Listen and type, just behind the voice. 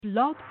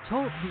Blog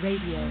Talk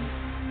Radio.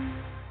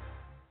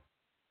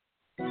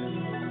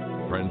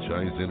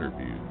 Franchise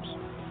interviews.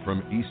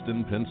 From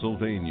Easton,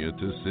 Pennsylvania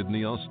to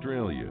Sydney,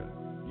 Australia,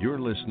 you're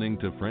listening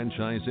to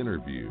Franchise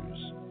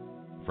Interviews.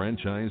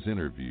 Franchise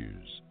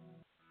Interviews.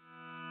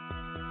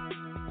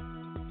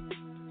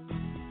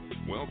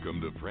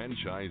 Welcome to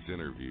Franchise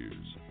Interviews.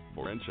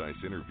 Franchise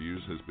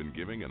Interviews has been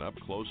giving an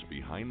up-close,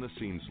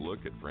 behind-the-scenes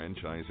look at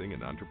franchising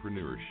and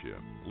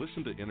entrepreneurship.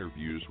 Listen to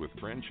interviews with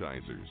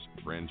franchisers,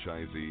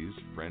 franchisees,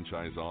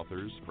 franchise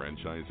authors,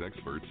 franchise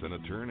experts, and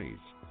attorneys.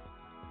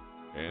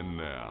 And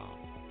now,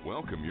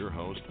 welcome your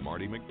host,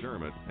 Marty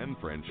McDermott, and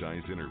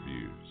Franchise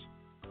Interviews.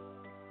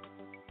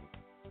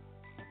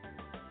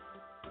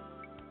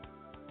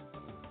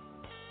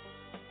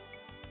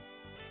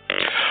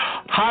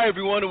 Hi,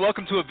 everyone, and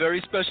welcome to a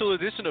very special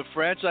edition of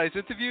Franchise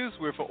Interviews,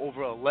 where for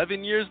over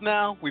 11 years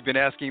now, we've been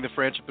asking the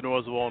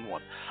Franchipreneurs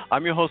one-on-one.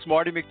 I'm your host,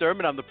 Marty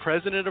McDermott. I'm the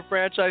president of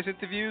Franchise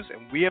Interviews,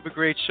 and we have a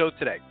great show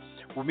today.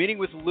 We're meeting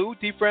with Lou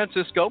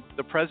DeFrancisco,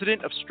 the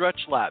president of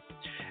StretchLab.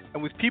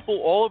 And with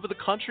people all over the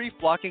country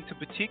flocking to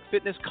boutique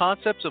fitness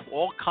concepts of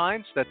all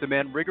kinds that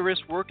demand rigorous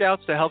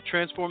workouts to help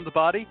transform the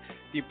body,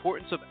 the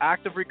importance of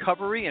active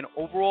recovery and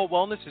overall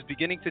wellness is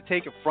beginning to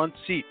take a front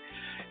seat.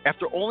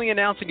 After only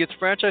announcing its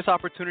franchise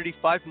opportunity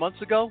 5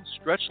 months ago,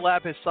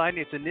 StretchLab has signed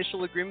its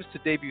initial agreements to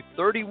debut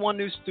 31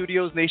 new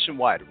studios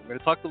nationwide. We're going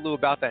to talk to Lou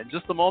about that in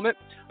just a moment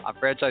on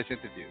Franchise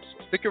Interviews.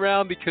 So stick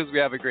around because we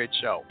have a great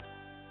show.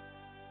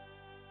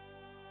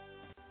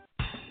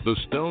 The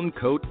Stone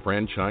Coat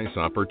Franchise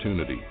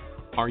Opportunity.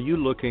 Are you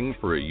looking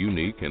for a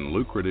unique and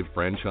lucrative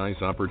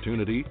franchise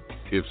opportunity?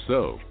 If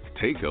so,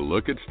 take a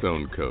look at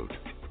Stone Coat.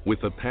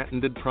 With a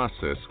patented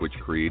process which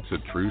creates a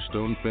true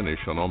stone finish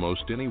on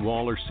almost any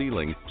wall or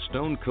ceiling,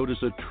 Stone Coat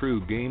is a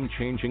true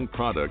game-changing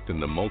product in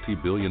the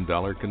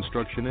multi-billion-dollar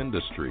construction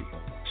industry.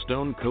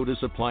 Stone Coat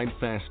is applied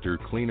faster,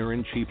 cleaner,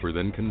 and cheaper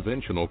than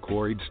conventional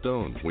quarried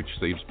stone, which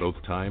saves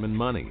both time and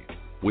money.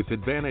 With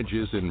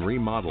advantages in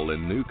remodel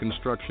and new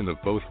construction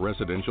of both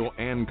residential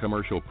and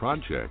commercial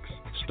projects,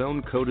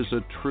 Stone Coat is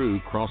a true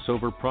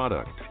crossover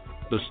product.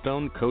 The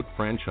Stone Coat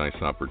franchise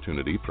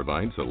opportunity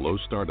provides a low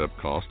startup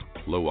cost,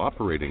 low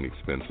operating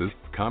expenses,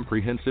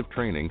 comprehensive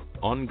training,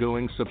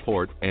 ongoing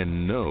support,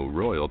 and no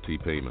royalty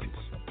payments.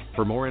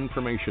 For more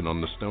information on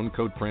the Stone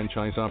Coat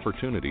franchise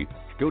opportunity,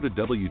 go to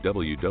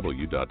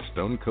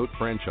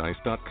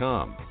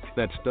www.stonecoatfranchise.com.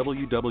 That's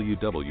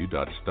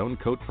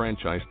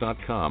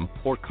www.stonecoatfranchise.com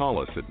or call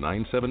us at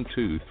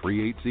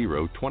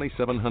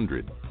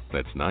 972-380-2700.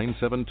 That's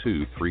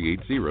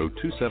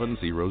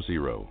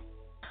 972-380-2700.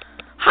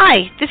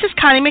 Hi, this is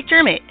Connie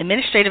McDermott,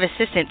 Administrative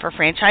Assistant for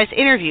Franchise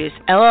Interviews,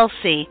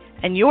 LLC,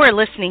 and you're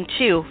listening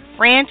to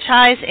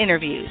Franchise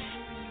Interviews.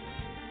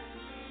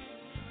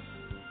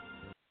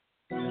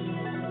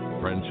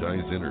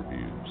 Franchise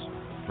Interviews.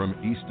 From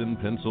Easton,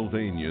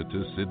 Pennsylvania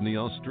to Sydney,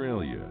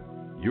 Australia,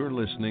 you're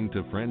listening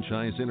to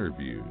Franchise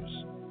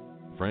Interviews.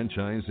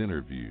 Franchise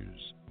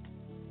Interviews.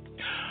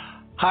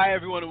 Hi,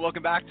 everyone, and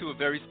welcome back to a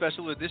very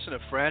special edition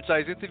of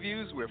Franchise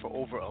Interviews, where for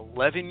over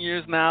 11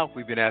 years now,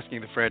 we've been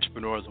asking the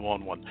Franchipreneurs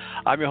one-on-one.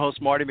 I'm your host,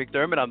 Marty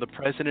McDermott. I'm the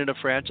president of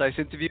Franchise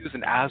Interviews,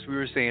 and as we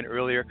were saying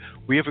earlier,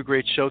 we have a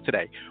great show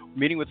today. We're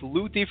meeting with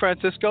Lou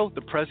DeFrancisco,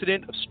 the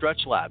president of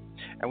StretchLab.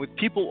 And with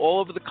people all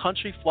over the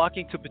country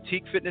flocking to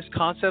boutique fitness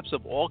concepts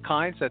of all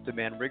kinds that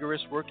demand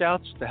rigorous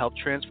workouts to help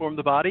transform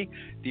the body,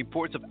 the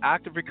importance of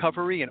active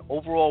recovery and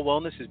overall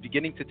wellness is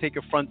beginning to take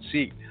a front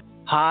seat.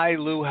 Hi,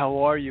 Lou. How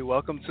are you?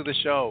 Welcome to the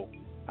show.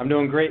 I'm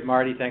doing great,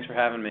 Marty. Thanks for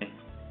having me.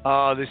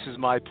 This is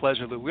my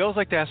pleasure, Lou. We always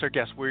like to ask our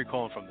guests, where are you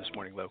calling from this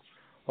morning, Lou?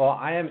 Well,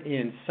 I am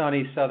in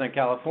sunny Southern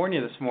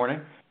California this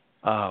morning.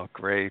 Oh,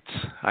 great.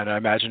 And I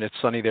imagine it's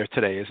sunny there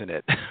today, isn't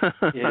it?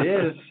 It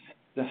is.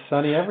 It's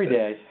sunny every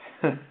day.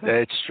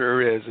 It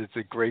sure is. It's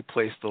a great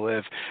place to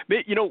live.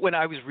 You know, when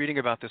I was reading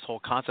about this whole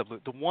concept,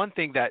 the one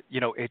thing that,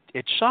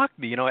 it shocked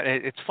me, and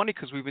it's funny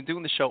because we've been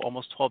doing the show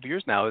almost 12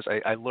 years now, is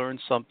I learned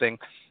something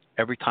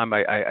every time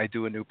I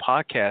do a new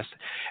podcast.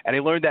 And I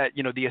learned that,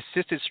 the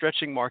assisted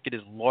stretching market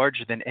is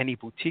larger than any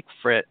boutique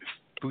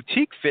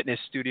fitness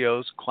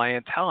studio's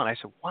clientele. And I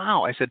said,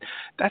 wow. I said,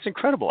 that's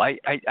incredible. I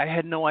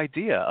had no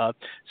idea.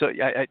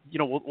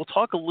 We'll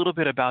talk a little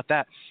bit about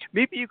that.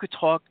 Maybe you could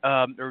talk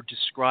or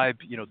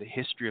describe, the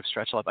history of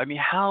StretchLab. I mean,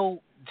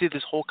 how did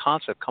this whole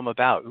concept come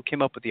about? Who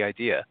came up with the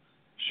idea?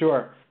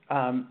 Sure.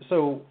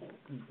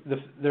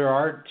 There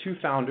are two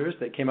founders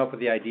that came up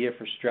with the idea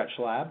for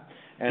StretchLab.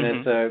 And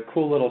It's a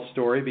cool little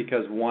story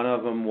because one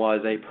of them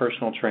was a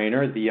personal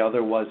trainer. The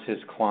other was his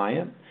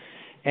client.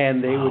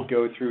 And they would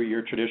go through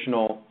your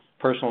traditional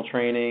personal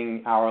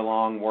training,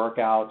 hour-long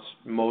workouts,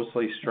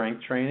 mostly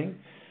strength training.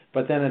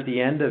 But then at the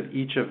end of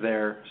each of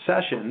their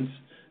sessions,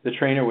 the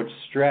trainer would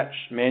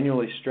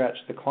manually stretch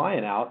the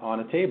client out on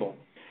a table.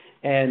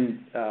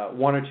 And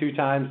one or two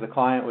times the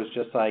client was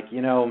just like,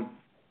 I'm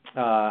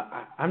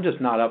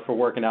just not up for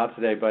working out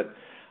today, but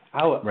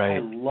I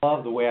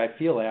love the way I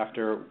feel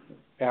after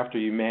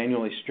you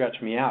manually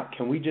stretch me out.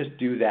 Can we just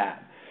do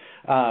that?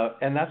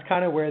 And that's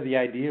kind of where the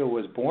idea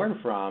was born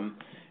from.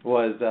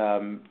 was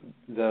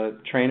the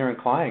trainer and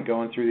client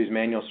going through these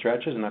manual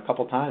stretches, and a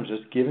couple times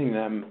just giving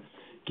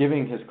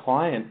his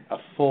client a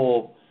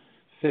full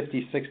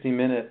 50,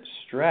 60-minute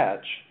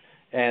stretch,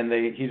 and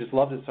he just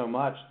loved it so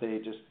much, they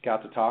just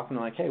got to talking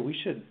like, hey, we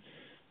should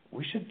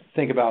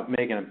think about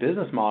making a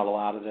business model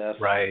out of this.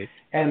 Right.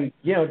 And,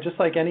 just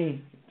like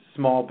any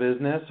small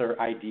business or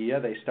idea,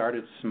 they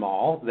started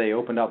small. They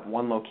opened up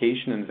one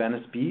location in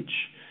Venice Beach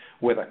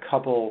with a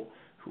couple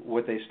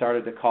what they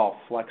started to call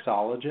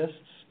flexologists,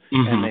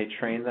 and they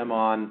trained them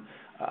on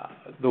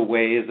the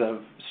ways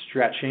of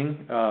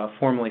stretching,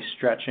 formally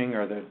stretching,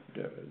 or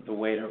the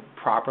way to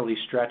properly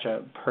stretch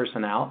a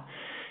person out.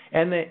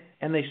 And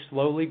they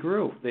slowly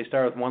grew. They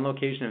started with one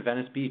location in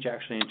Venice Beach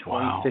actually in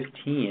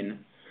 2015. Wow.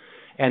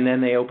 And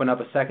then they opened up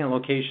a second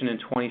location in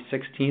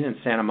 2016 in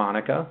Santa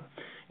Monica.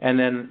 And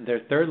then their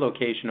third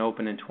location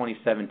opened in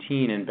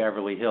 2017 in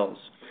Beverly Hills.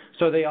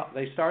 So they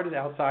started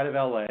outside of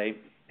LA,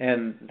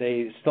 and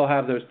they still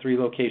have those 3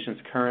 locations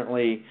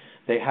currently.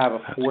 They have a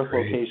fourth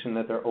location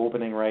that they're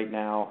opening right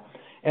now.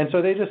 And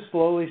so they just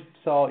slowly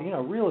saw,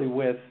 really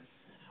with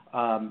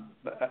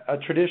a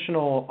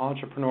traditional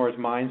entrepreneur's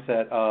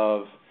mindset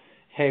of,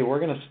 hey, we're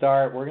going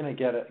to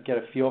get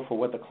a feel for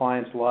what the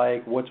client's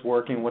like, what's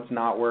working, what's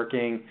not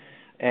working.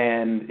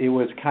 And it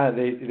was kind of,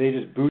 they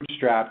just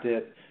bootstrapped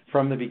it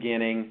from the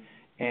beginning,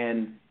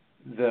 and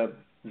the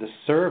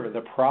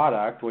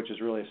product, which is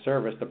really a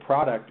service, the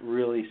product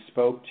really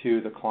spoke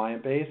to the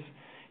client base,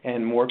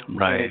 and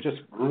it just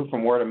grew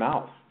from word of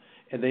mouth.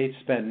 And they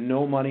spent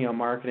no money on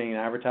marketing and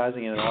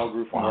advertising, and it all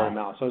grew from word of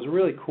mouth. So it was a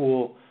really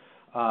cool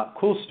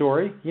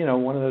story,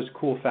 one of those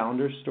cool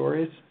founder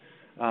stories.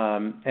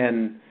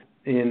 And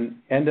in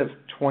end of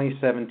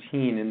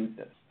 2017,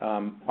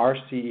 our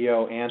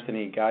CEO,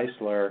 Anthony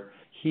Geisler,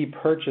 he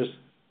purchased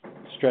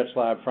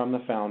StretchLab from the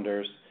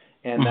founders,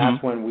 and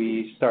that's when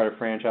we started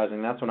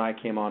franchising. That's when I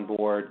came on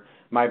board.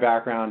 My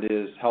background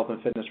is health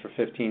and fitness for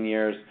 15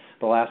 years,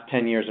 the last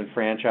 10 years in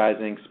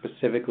franchising,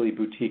 specifically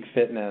boutique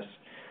fitness.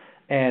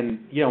 And,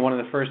 one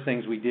of the first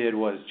things we did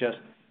was just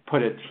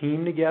put a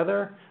team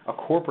together, a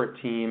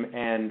corporate team,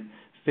 and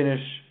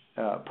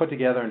put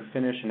together and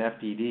finish an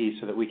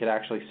FDD so that we could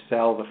actually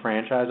sell the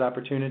franchise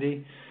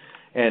opportunity.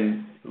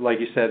 And like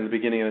you said in the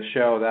beginning of the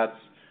show, that's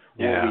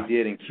what we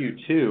did in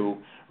Q2.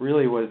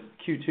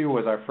 Q2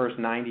 was our first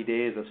 90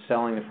 days of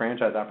selling the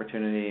franchise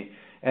opportunity,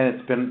 and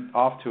it's been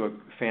off to a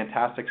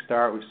fantastic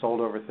start. We've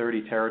sold over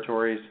 30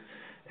 territories,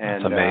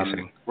 and that's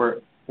amazing.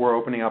 We're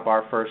opening up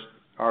our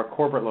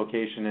corporate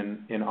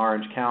location in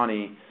Orange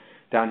County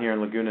down here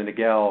in Laguna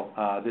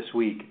Niguel this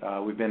week.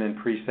 We've been in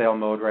pre-sale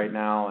mode right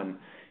now, and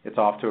it's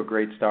off to a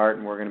great start,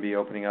 and we're going to be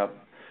opening up.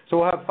 So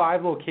we'll have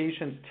 5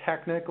 locations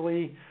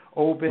technically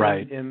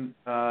open,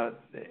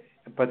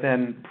 but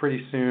then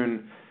pretty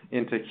soon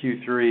into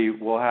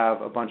Q3, we'll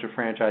have a bunch of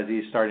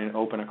franchisees starting to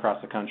open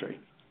across the country.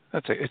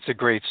 It's a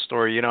great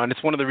story, and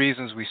it's one of the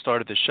reasons we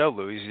started the show,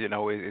 Louis,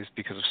 is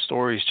because of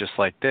stories just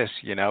like this.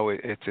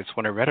 It's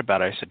when I read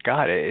about it, I said,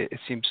 God, it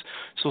seems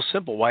so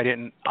simple. Why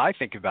didn't I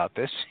think about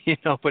this?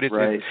 But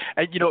it's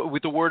and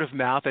with the word of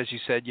mouth, as you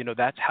said,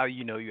 that's how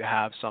you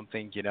have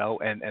something,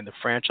 and the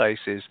franchise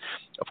is,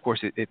 of course,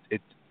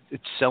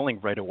 it's selling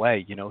right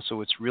away,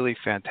 so it's really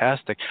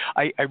fantastic.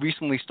 I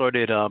recently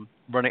started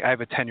running. I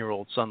have a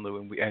 10-year-old son,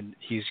 Lou, and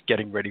he's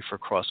getting ready for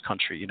cross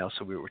country,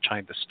 so we were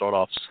trying to start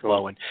off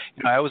slow. And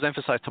I always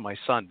emphasize to my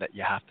son that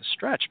you have to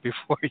stretch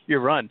before you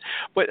run.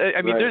 But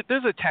I mean,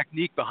 there's a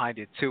technique behind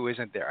it too,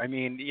 isn't there? I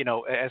mean,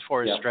 as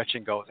far as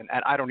stretching goes, and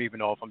I don't even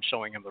know if I'm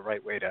showing him the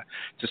right way to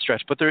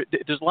stretch, but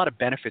there's a lot of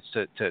benefits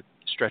to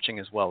stretching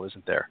as well,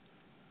 isn't there?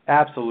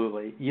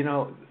 Absolutely.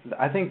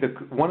 I think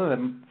one of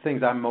the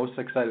things I'm most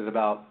excited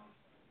about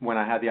when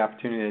I had the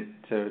opportunity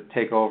to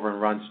take over and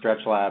run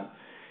StretchLab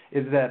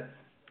is that,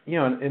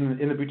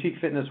 in the boutique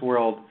fitness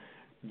world,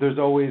 there's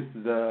always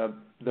the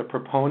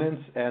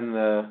proponents and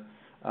the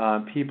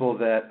people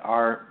that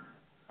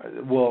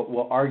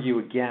will argue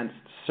against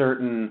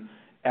certain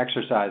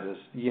exercises.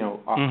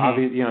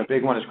 Obviously, a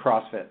big one is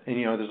CrossFit, and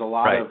there's a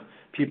lot of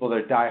people that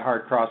are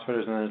diehard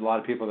CrossFitters, and there's a lot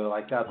of people that are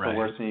like, that's the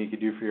worst thing you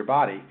could do for your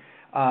body.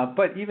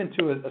 But even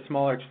to a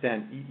smaller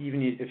extent,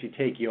 even if you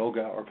take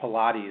yoga or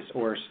Pilates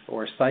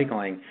or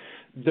cycling,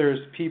 there's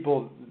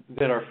people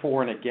that are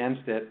for and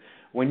against it.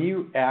 When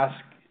you ask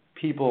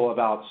people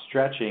about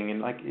stretching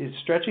and is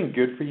stretching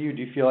good for you?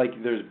 Do you feel like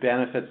there's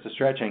benefits to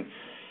stretching?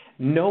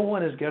 No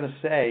one is going to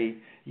say,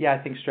 I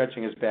think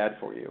stretching is bad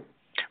for you.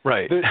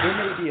 Right. There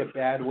may be a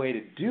bad way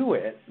to do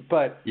it,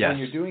 but when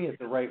you're doing it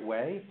the right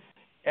way,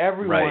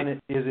 everyone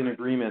is in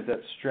agreement that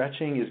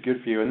stretching is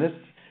good for you. And this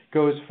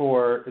goes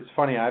for, it's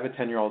funny, I have a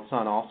 10-year-old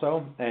son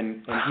also,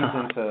 and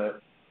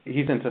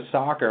he's into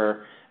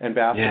soccer and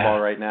basketball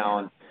right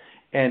now,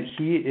 and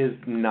he is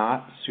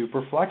not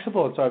super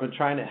flexible. And so I've been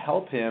trying to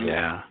help him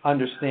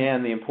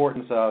understand the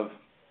importance of,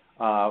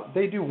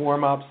 they do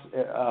warm-ups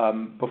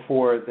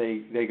before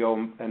they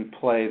go and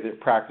play the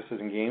practices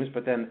and games,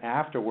 but then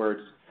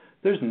afterwards,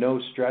 there's no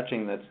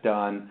stretching that's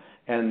done,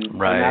 and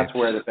that's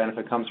where the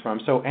benefit comes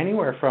from. So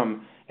anywhere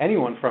from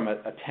anyone from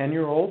a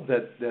 10-year-old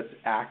that's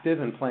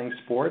active and playing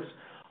sports,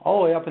 all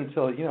the way up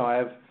until I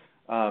have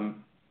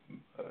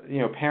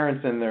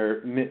parents in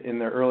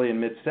their early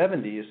and mid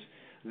 70s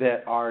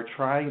that are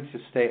trying to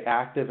stay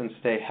active and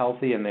stay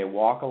healthy, and they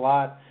walk a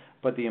lot.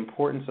 But the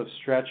importance of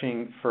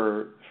stretching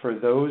for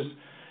those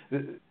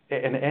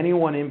and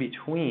anyone in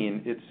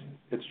between,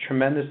 it's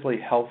tremendously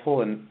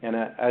helpful. And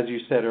as you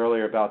said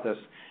earlier about this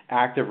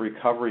active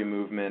recovery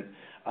movement,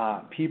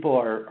 people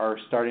are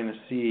starting to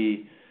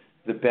see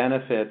the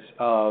benefits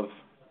of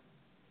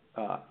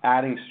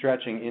adding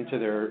stretching into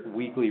their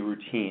weekly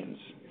routines.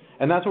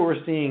 And that's what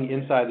we're seeing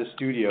inside the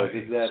studios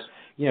is that,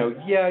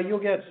 you'll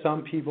get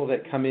some people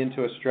that come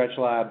into a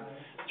StretchLab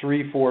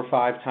 3, 4,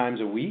 5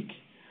 times a week,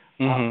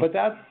 but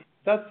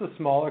that's the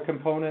smaller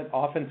component.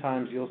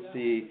 Oftentimes you'll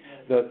see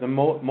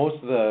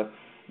most of the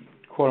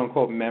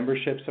quote-unquote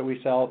memberships that we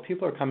sell,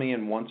 people are coming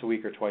in once a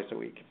week or twice a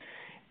week.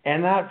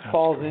 And that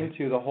falls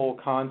into the whole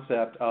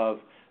concept of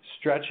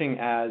stretching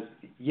as,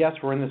 yes,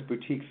 we're in this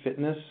boutique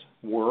fitness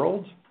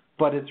world,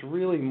 but it's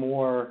really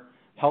more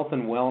health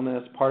and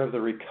wellness, part of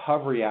the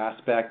recovery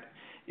aspect.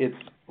 It's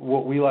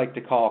what we like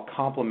to call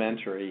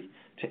complementary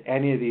to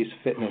any of these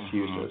fitness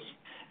uses.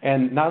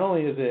 And not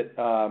only is it,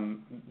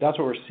 that's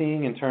what we're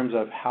seeing in terms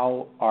of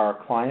how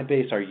our client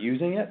base are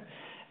using it,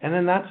 and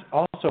then that's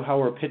also how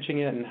we're pitching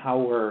it and how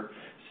we're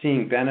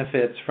seeing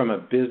benefits from a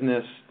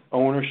business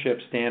ownership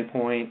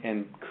standpoint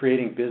and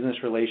creating business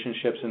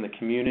relationships in the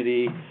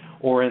community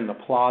or in the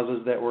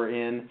plazas that we're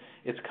in.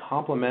 It's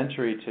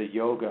complementary to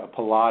yoga,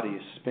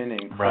 Pilates,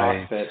 spinning,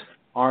 CrossFit,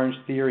 Orange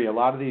Theory, a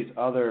lot of these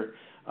other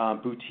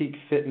boutique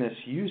fitness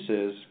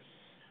uses.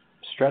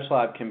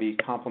 StretchLab can be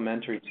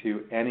complementary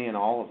to any and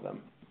all of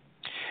them.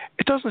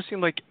 It doesn't seem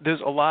like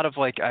there's a lot of,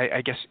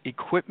 I guess,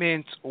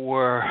 equipment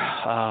or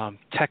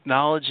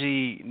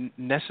technology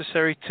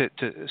necessary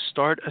to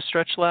start a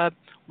StretchLab.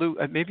 Lou,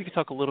 maybe you could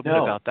talk a little bit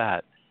about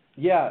that.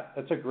 Yeah,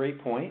 that's a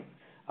great point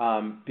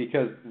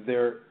because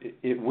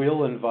it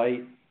will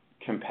invite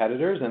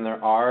competitors, and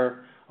there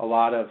are a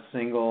lot of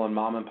single and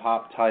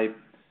mom-and-pop type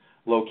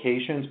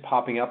locations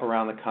popping up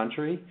around the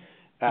country,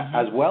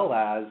 as well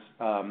as,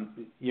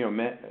 I'm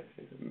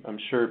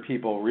sure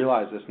people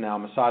realize this now,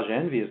 Massage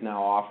Envy is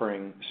now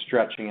offering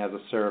stretching as a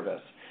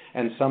service.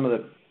 And some of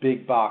the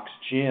big box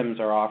gyms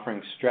are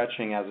offering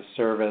stretching as a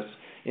service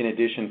in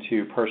addition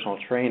to personal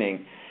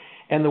training.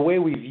 And the way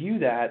we view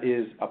that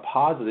is a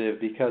positive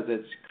because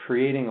it's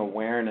creating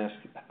awareness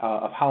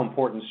of how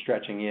important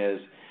stretching is,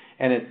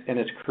 and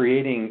it's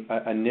creating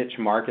a niche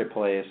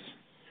marketplace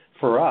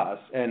for us.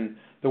 And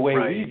the way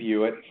we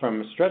view it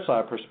from a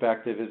StretchLab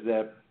perspective is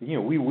that,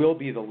 we will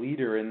be the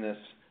leader in this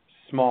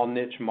small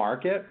niche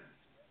market.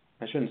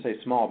 I shouldn't say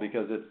small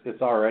because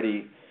it's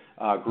already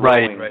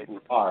growing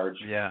large.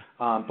 Yeah.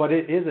 But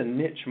it is a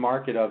niche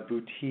market of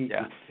boutique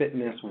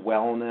fitness,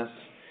 wellness,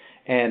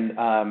 and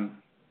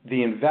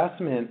the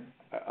investment,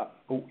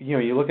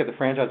 you look at the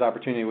franchise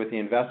opportunity with the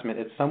investment,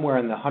 it's somewhere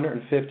in the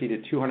 $150,000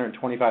 to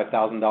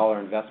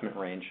 $225,000 investment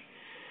range.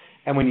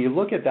 And when you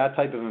look at that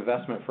type of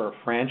investment for a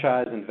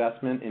franchise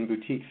investment in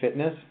boutique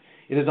fitness,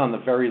 it is on the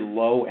very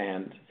low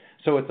end.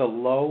 So it's a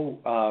low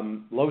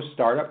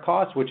startup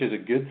cost, which is a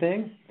good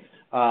thing.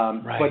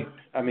 But,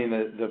 I mean,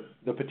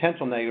 the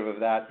potential negative of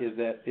that is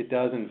that it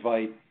does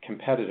invite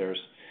competitors.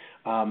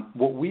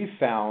 What we've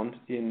found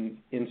in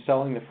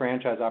selling the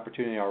franchise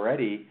opportunity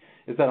already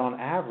is that on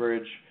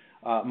average,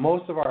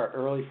 most of our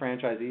early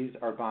franchisees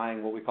are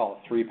buying what we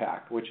call a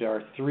 3-pack, which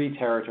are 3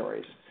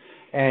 territories.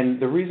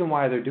 And the reason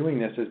why they're doing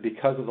this is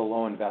because of the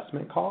low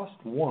investment cost,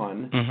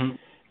 1.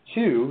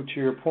 2, to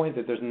your point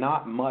that there's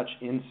not much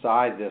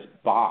inside this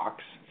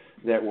box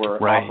that we're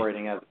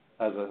operating as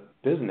a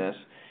business,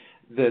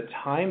 the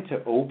time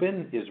to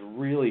open is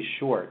really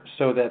short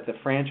so that the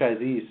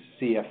franchisees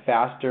see a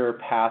faster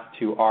path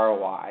to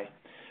ROI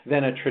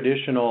than a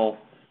traditional,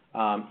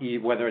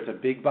 whether it's a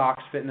big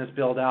box fitness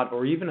build-out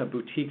or even a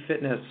boutique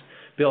fitness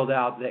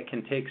build-out that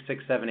can take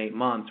 6, 7, 8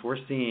 months. We're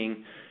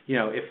seeing,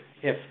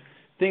 if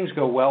things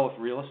go well with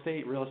real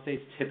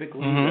estate's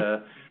typically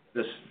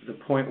the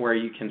point where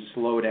you can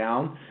slow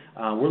down.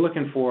 We're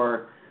looking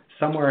for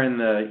somewhere in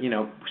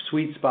the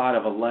sweet spot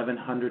of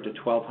 1,100 to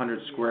 1,200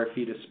 square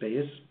feet of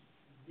space.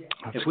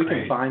 If we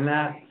can find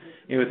that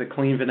with a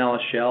clean vanilla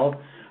shell,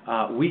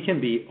 we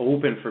can be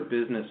open for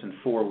business in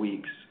 4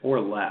 weeks or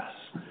less,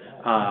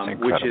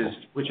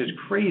 which is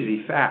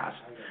crazy fast.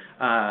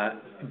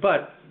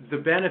 But the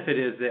benefit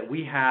is that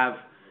we have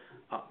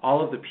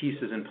all of the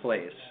pieces in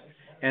place.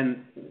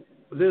 And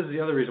this is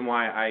the other reason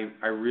why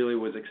I really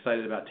was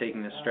excited about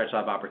taking this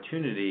StretchLab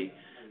opportunity.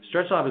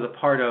 StretchLab is a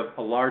part of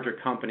a larger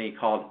company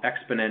called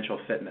Exponential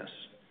Fitness.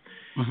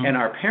 And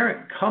our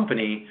parent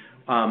company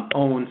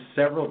owns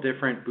several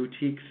different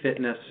boutique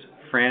fitness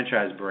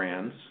franchise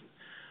brands,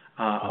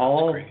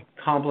 all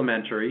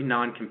complementary,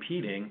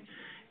 non-competing.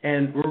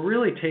 And we're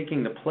really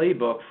taking the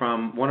playbook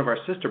from one of our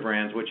sister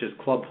brands, which is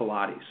Club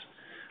Pilates.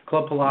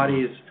 Club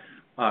Pilates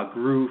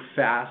grew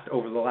fast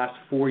over the last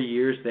 4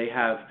 years. They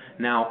have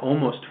now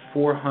almost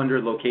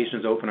 400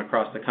 locations open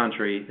across the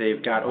country.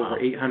 They've got over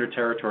 800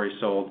 territories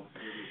sold.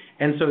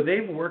 And so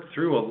they've worked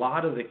through a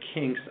lot of the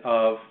kinks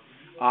of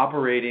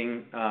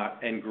operating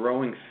and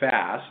growing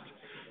fast.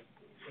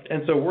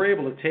 And so we're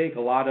able to take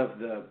a lot of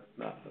the,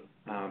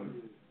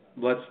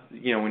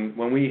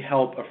 when we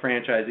help a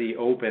franchisee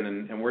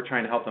open and we're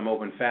trying to help them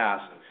open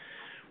fast,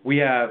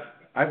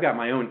 I've got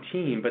my own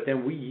team, but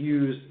then we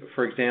use,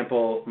 for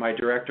example, my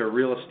director of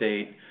real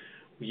estate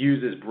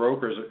uses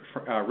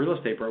real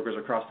estate brokers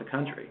across the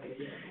country.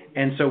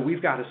 And so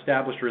we've got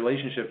established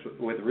relationships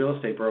with real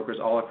estate brokers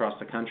all across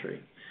the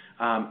country.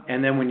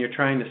 And then when you're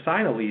trying to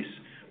sign a lease,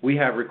 we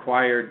have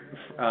required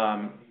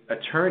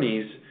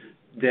attorneys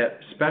that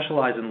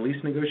specialize in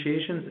lease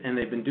negotiations, and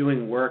they've been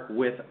doing work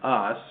with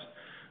us.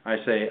 I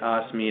say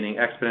us, meaning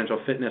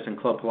Exponential Fitness and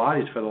Club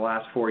Pilates, for the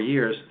last 4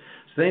 years.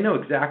 So they know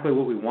exactly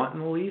what we want in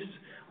the lease,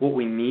 what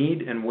we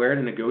need, and where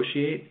to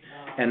negotiate.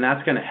 And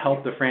that's going to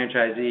help the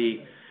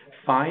franchisee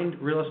find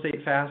real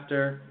estate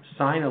faster,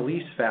 sign a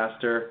lease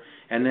faster.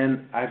 And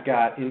then I've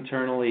got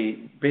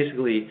internally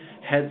basically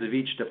heads of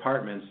each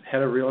department,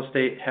 head of real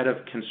estate, head of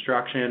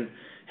construction,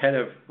 head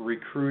of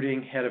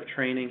recruiting, head of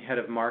training, head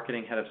of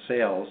marketing, head of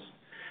sales.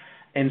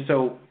 And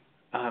so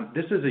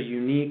this is a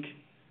unique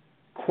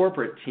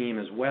corporate team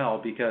as well,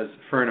 because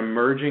for an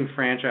emerging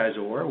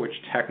franchisor, which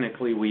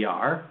technically we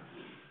are,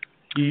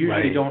 you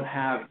usually don't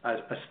have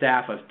a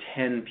staff of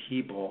 10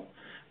 people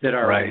that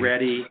are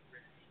ready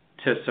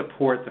to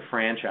support the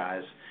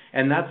franchise.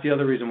 And that's the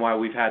other reason why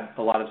we've had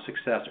a lot of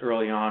success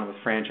early on with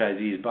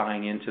franchisees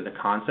buying into the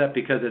concept,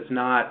 because it's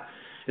not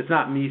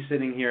me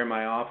sitting here in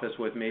my office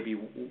with maybe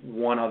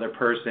one other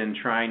person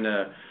trying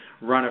to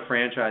run a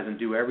franchise and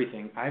do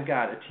everything. I've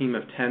got a team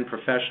of 10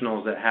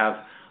 professionals that have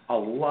a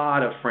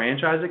lot of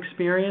franchise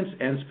experience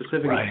and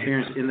specific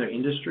experience in their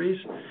industries.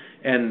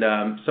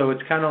 And so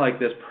it's kind of like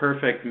this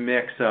perfect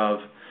mix of,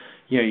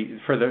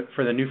 for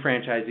the new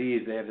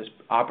franchisees, they have this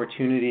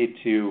opportunity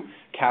to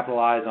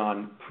capitalize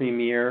on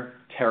premier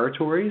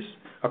territories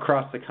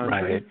across the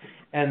country.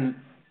 And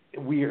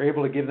we are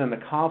able to give them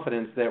the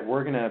confidence that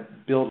we're going to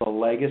build a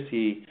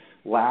legacy,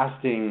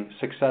 lasting,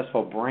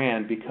 successful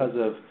brand because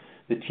of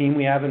the team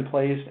we have in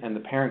place and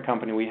the parent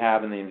company we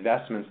have and the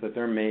investments that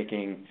they're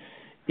making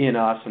in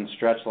us and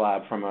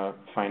StretchLab from a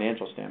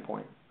financial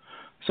standpoint.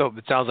 So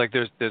it sounds like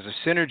there's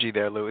a synergy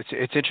there, Lou.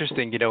 It's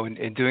interesting,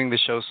 in doing the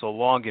show so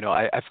long,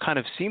 I've kind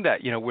of seen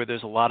that, where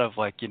there's a lot of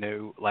like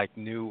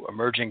new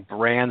emerging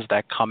brands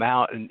that come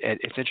out, and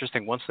it's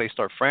interesting once they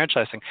start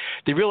franchising,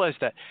 they realize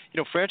that,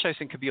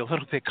 franchising can be a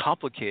little bit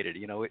complicated.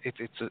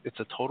 It's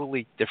a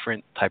totally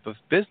different type of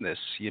business,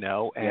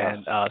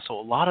 and so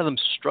a lot of them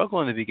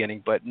struggle in the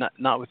beginning, but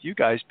not with you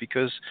guys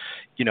because,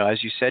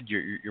 as you said,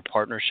 your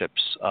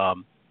partnerships,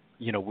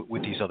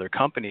 with these other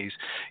companies,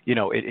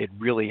 it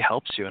really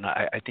helps you, and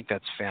I think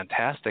that's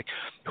fantastic.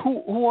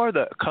 Who are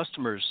the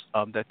customers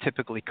that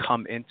typically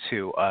come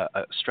into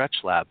a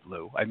StretchLab,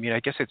 Lou? I mean, I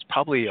guess it's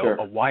probably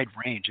a wide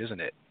range, isn't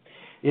it?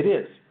 It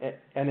is,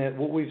 and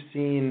what we've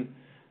seen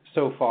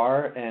so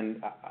far,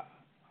 and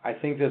I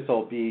think this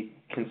will be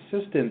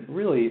consistent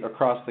really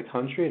across the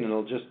country, and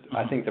it'll just,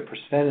 I think the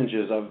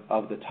percentages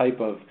of the type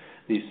of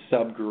these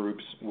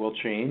subgroups will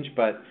change,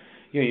 but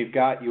you've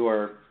got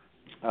your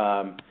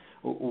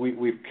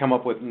we've come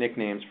up with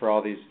nicknames for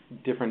all these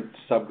different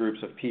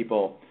subgroups of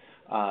people.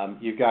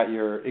 You've got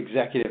your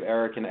executive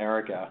Eric and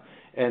Erica,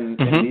 and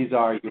these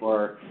are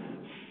your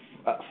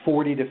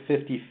 40 to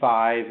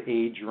 55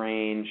 age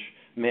range,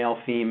 male,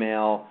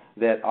 female,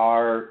 that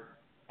are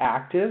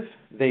active.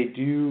 They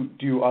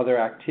do other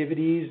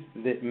activities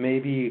that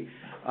maybe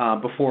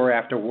before or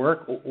after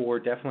work or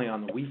definitely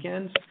on the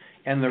weekends,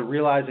 and they're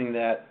realizing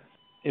that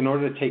in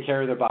order to take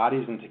care of their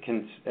bodies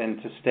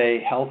and to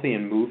stay healthy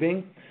and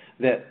moving,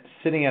 that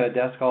sitting at a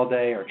desk all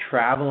day or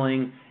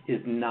traveling is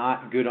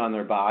not good on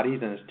their bodies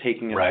and is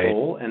taking a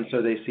toll, and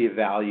so they see a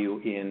value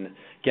in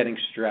getting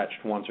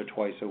stretched once or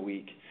twice a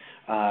week.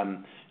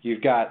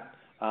 You've got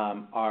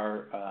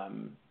our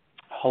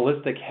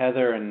Holistic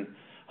Heather and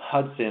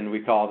Hudson,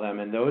 we call them,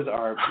 and this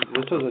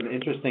was an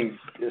interesting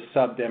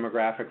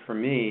sub-demographic for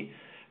me,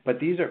 but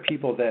these are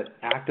people that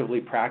actively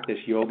practice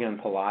yoga and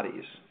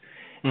Pilates.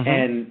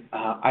 And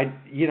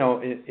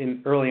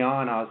in early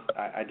on,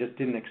 I just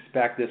didn't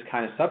expect this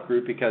kind of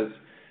subgroup because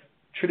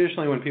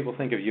traditionally when people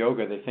think of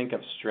yoga, they think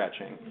of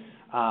stretching.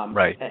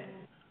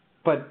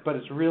 But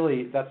it's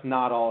really, that's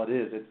not all it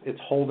is. It's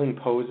holding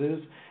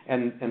poses,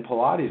 and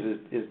Pilates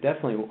is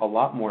definitely a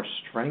lot more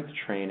strength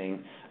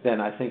training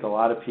than I think a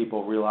lot of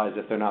people realize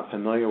if they're not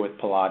familiar with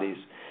Pilates.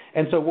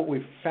 And so what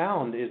we've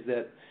found is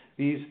that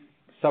these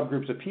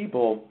subgroups of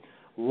people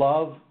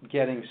love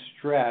getting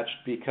stretched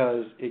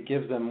because it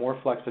gives them more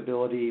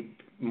flexibility,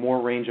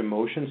 more range of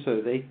motion,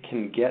 so they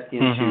can get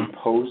into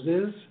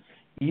poses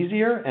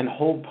easier and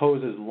hold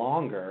poses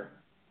longer,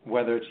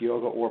 whether it's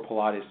yoga or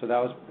Pilates. So that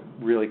was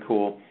really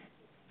cool.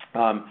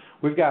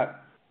 We've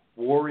got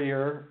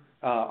Warrior,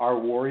 our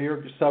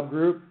Warrior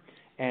subgroup,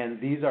 and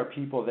these are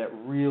people that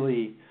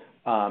really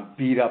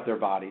beat up their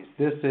bodies.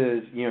 This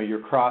is, your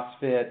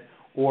CrossFit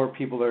or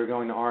people that are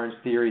going to Orange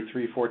Theory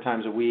 3-4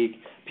 times a week,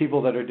 people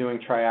that are doing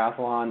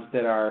triathlons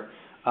that are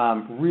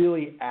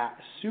really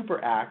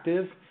super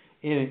active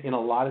in a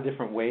lot of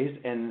different ways,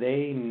 and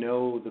they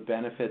know the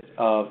benefits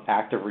of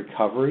active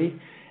recovery.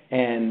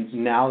 And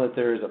now that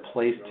there is a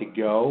place to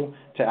go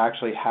to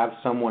actually have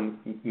someone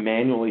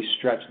manually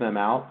stretch them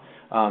out,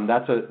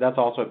 that's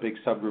also a big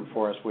subgroup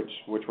for us, which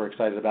we're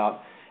excited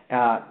about.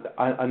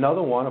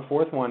 Another one, a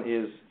fourth one,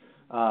 is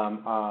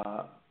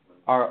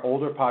our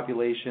older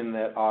population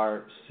that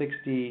are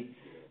 60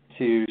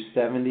 to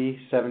 70,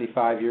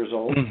 75 years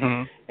old.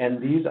 Mm-hmm.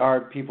 And these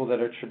are people that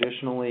are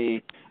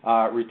traditionally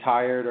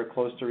retired or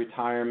close to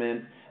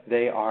retirement.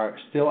 They are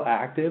still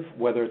active,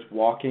 whether it's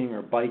walking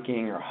or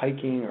biking or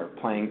hiking or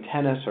playing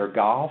tennis or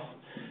golf.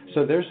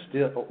 So they're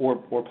still,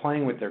 or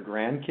playing with their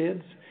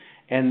grandkids.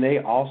 And they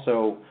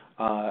also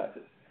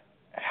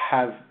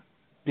have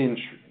been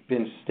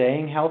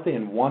staying healthy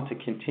and want to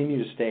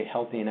continue to stay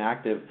healthy and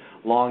active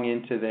long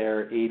into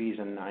their 80s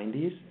and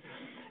 90s.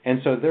 And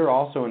so they're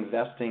also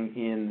investing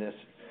in this,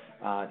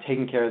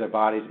 taking care of their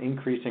bodies,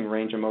 increasing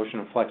range of motion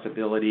and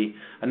flexibility.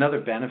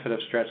 Another benefit of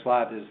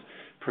StretchLab is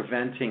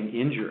preventing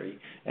injury.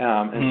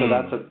 And so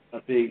that's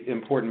a big,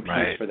 important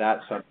piece for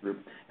that subgroup.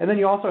 And then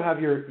you also have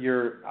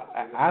your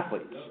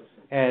athletes.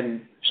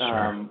 And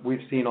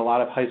we've seen a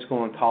lot of high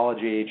school and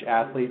college age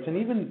athletes, and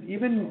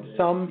even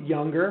some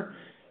younger.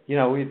 You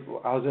know,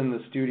 I was in the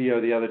studio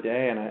the other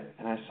day, and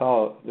I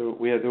saw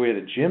we had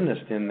a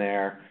gymnast in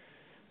there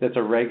that's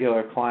a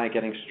regular client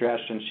getting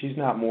stretched, and she's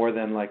not more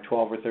than like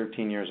 12 or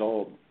 13 years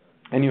old.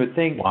 And you would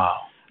think, wow,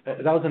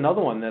 that was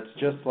another one that's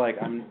just like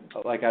I'm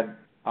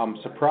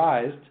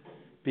surprised,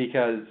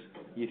 because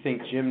you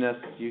think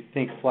gymnasts, you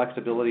think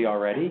flexibility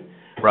already.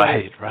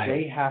 Right.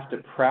 They have to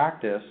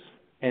practice,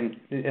 and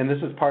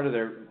this is part of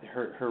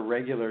her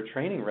regular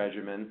training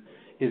regimen,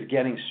 is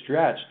getting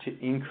stretched to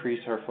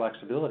increase her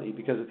flexibility,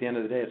 because at the end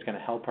of the day, it's going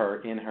to help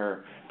her in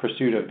her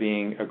pursuit of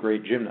being a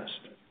great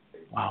gymnast.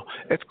 Wow,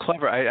 it's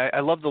clever.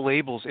 I love the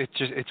labels.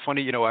 It's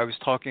funny. You know, I was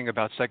talking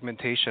about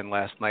segmentation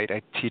last night.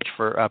 I teach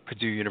for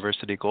Purdue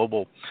University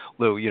Global,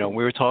 Lou. You know,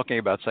 we were talking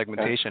about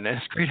segmentation, and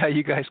it's great how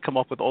you guys come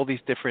up with all these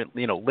different,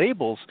 you know,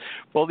 labels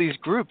for all these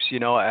groups. You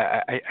know,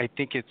 I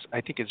think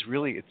it's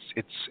really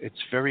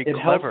very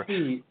clever.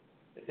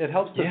 It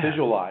helps to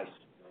visualize.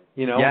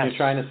 You know, when you're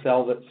trying to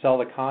sell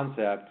the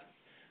concept,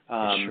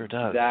 it sure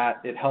does.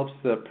 That it helps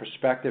the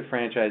prospective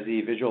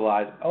franchisee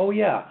visualize. Oh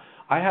yeah,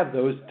 I have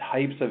those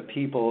types of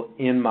people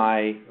in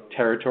my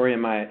territory,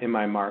 in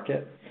my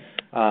market,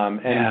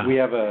 and I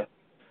have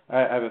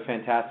a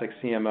fantastic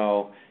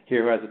CMO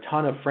here who has a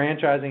ton of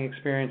franchising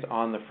experience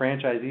on the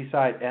franchisee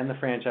side and the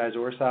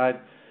franchisor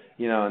side.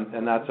 You know,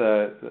 and that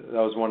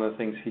was one of the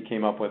things he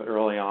came up with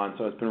early on.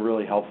 So it's been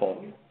really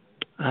helpful.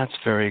 That's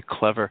very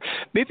clever.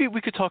 Maybe we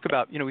could talk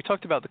about, you know, we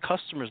talked about the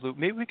customers, Lou.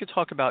 Maybe we could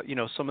talk about, you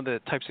know, some of the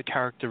types of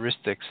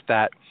characteristics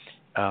that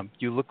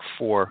you look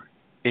for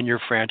in your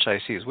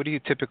franchisees. What do you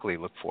typically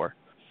look for?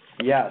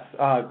 Yes,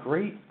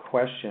 great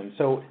question.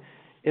 So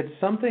it's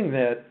something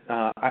that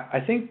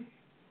I think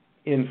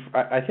it's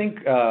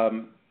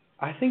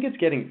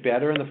getting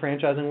better in the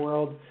franchising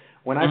world.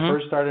 When I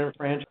first started in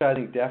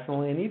franchising,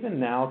 definitely, and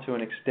even now to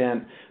an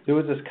extent, there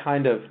was this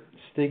kind of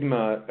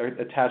stigma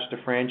attached to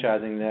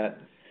franchising that,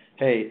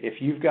 hey,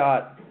 if you've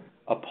got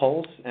a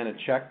pulse and a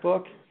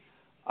checkbook,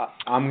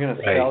 I'm going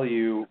to sell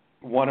you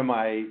one of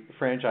my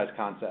franchise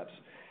concepts.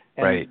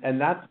 And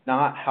that's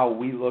not how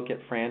we look at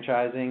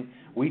franchising.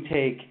 We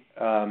take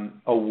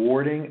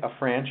awarding a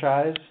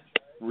franchise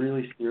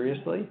really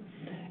seriously,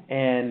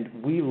 and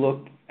we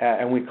look at,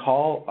 and we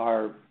call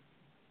our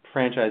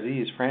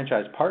franchisees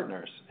franchise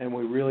partners, and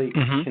we really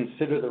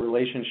consider the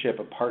relationship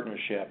a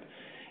partnership.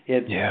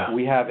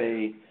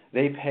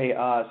 They pay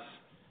us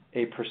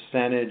a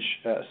percentage,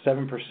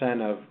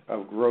 7%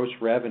 of gross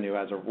revenue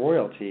as a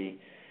royalty,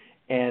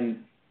 and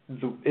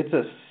it's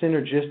a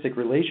synergistic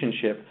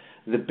relationship.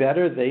 The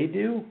better they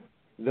do,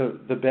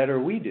 the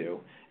better we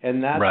do.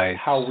 And that's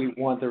how we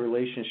want the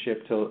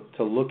relationship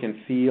to look and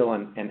feel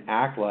and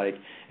act like.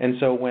 And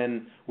so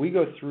when we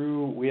go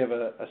through, we have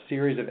a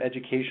series of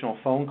educational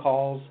phone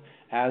calls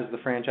as the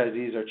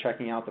franchisees are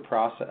checking out the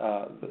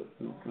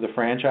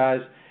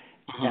franchise,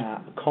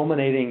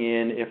 culminating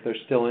in if they're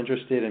still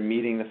interested in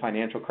meeting the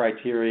financial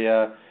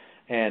criteria,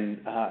 and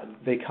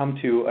they come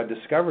to a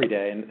discovery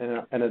day.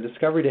 And a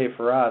discovery day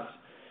for us,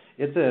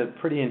 it's a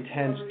pretty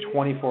intense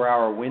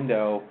 24-hour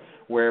window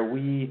where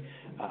we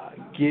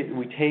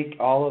take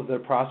all of the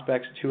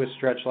prospects to a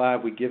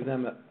StretchLab. We give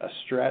them a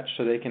stretch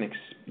so they can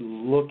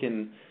look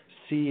and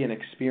see and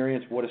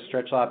experience what a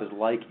StretchLab is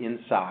like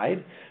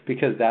inside,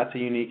 because that's a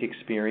unique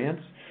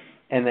experience.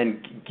 And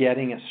then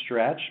getting a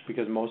stretch,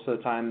 because most of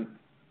the time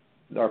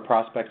our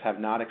prospects have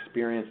not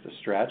experienced a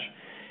stretch.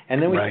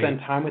 And then we spend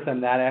time with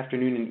them that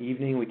afternoon and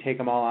evening. We take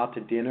them all out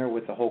to dinner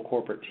with the whole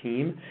corporate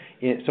team,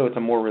 so it's a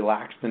more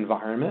relaxed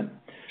environment,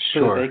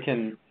 so that they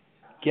can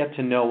get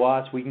to know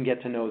us, we can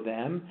get to know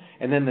them.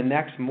 And then the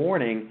next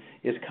morning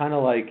is kind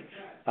of like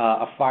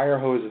a fire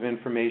hose of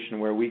information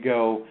where we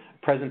go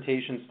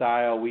presentation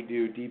style. We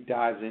do deep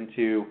dives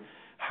into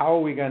how are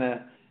we going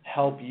to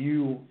help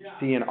you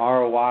see an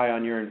ROI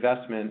on your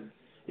investment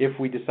if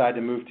we decide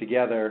to move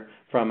together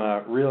from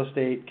a real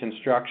estate,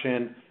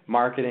 construction,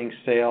 marketing,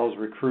 sales,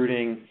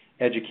 recruiting,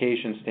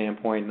 education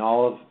standpoint, and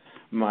all of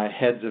my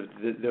heads of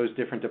those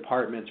different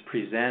departments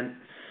present.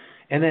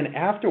 And then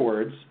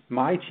afterwards,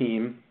 my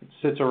team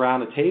sits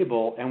around a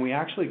table and we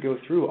actually go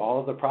through all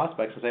of the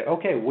prospects and say,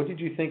 okay, what did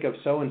you think of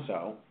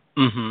so-and-so?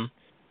 Mm-hmm.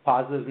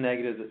 Positives,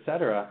 negatives, et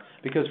cetera.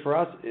 Because for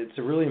us, it's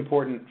really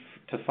important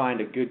to find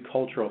a good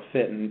cultural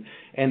fit. And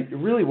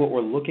really what we're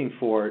looking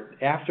for,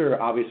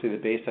 after obviously the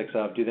basics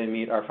of do they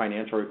meet our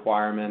financial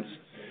requirements,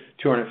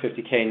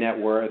 $250K net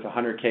worth,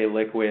 $100K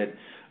liquid,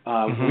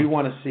 we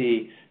want to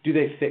see, do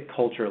they fit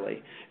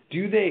culturally?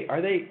 Do they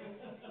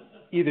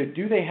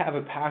have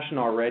a passion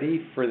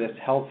already for this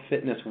health,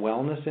 fitness,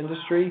 wellness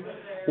industry,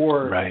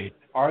 or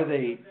are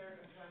they?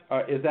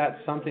 Is that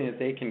something that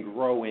they can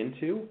grow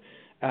into?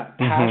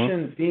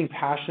 Being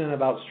passionate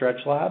about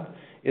StretchLab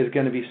is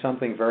going to be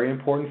something very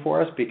important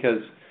for us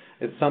because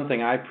it's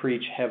something I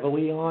preach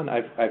heavily on.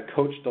 I've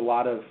coached a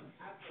lot of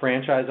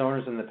franchise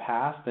owners in the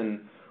past,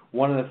 and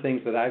one of the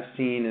things that I've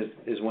seen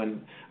is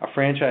when a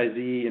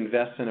franchisee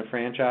invests in a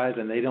franchise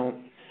and they don't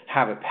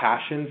have a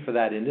passion for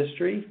that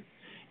industry,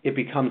 it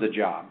becomes a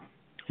job.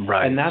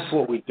 Right. And that's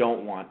what we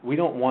don't want. We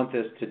don't want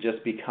this to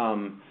just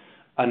become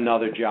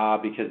another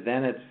job because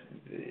then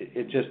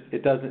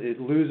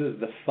it loses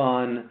the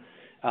fun.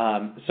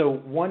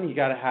 So one, you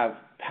got to have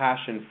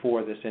passion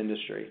for this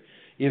industry,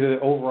 either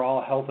the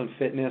overall health and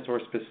fitness or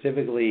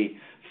specifically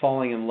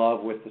falling in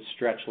love with the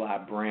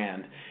StretchLab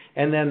brand.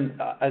 And then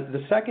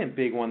the second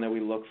big one that we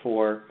look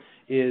for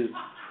is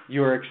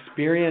your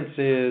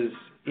experiences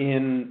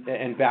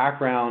and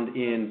background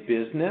in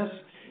business.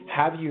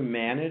 Have you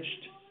managed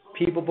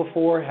people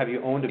before? Have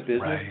you owned a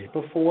business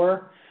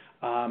before?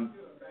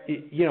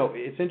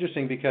 It's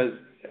interesting because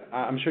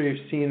I'm sure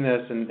you've seen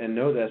this and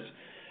know this.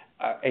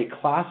 A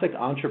classic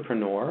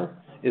entrepreneur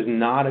is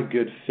not a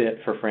good fit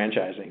for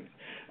franchising.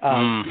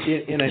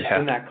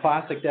 In that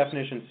classic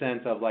definition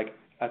sense of like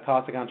a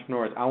classic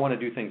entrepreneur is I want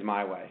to do things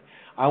my way.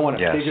 I want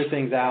to figure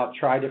things out,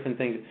 try different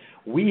things.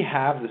 We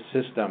have the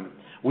system.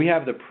 We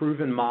have the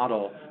proven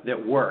model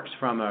that works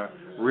from a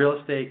real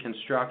estate,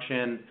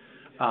 construction,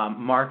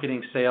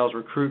 marketing, sales,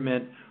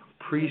 recruitment,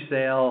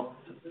 pre-sale,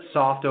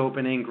 soft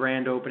opening,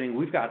 grand opening.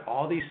 We've got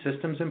all these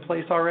systems in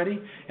place already.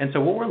 And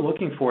so what we're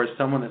looking for is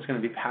someone that's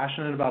going to be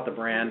passionate about the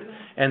brand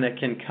and that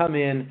can come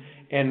in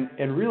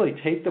and really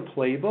take the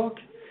playbook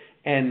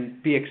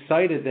and be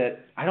excited that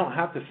I don't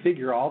have to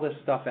figure all this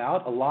stuff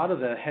out. A lot of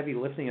the heavy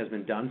lifting has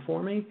been done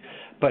for me,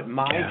 but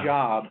my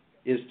job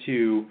is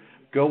to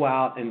go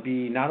out and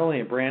be not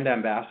only a brand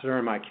ambassador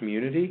in my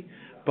community,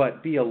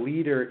 but be a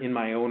leader in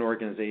my own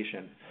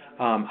organization.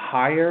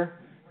 Hire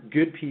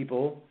good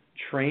people,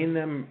 train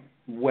them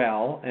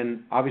well,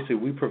 and obviously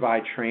we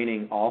provide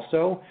training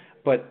also,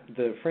 but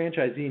the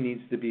franchisee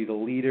needs to be the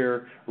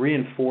leader,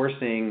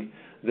 reinforcing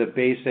the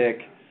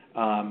basic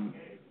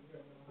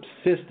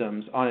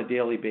systems on a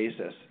daily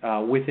basis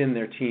within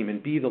their team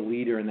and be the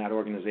leader in that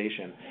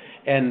organization.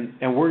 And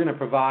we're going to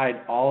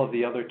provide all of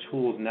the other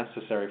tools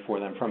necessary for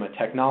them from a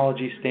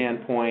technology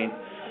standpoint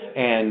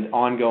and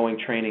ongoing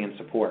training and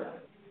support.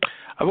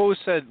 I've always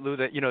said, Lou,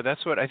 that,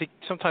 that's what I think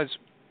sometimes,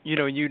 you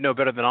know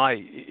better than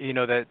I,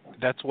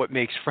 that's what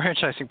makes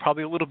franchising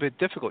probably a little bit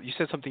difficult. You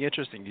said something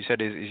interesting. You said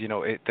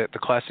that the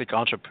classic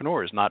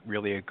entrepreneur is not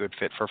really a good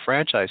fit for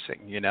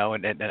franchising,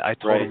 and I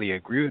totally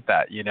agree with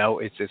that.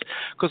 It's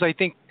because I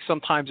think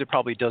sometimes it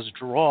probably does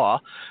draw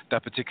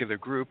that particular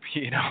group,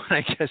 and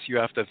I guess you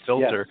have to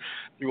filter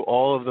through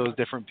all of those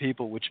different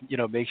people, which,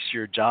 makes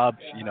your job,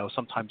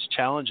 sometimes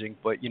challenging.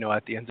 But,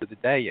 at the end of the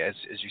day, as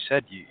you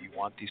said, you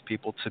want these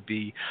people to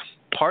be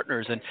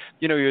partners. And,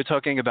 you're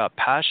talking about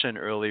passion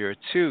earlier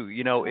too.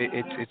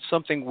 It's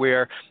something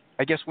where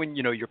I guess when,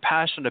 you're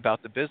passionate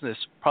about the business,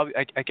 probably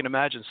I can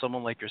imagine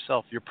someone like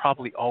yourself, you're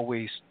probably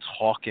always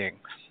talking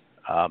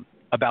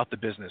about the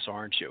business,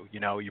 aren't you?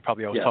 You're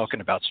probably always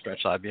talking about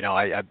StretchLab.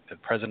 I'm the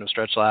president of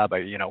StretchLab,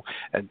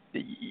 and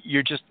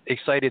you're just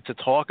excited to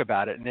talk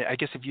about it. And I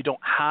guess if you don't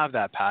have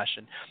that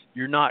passion,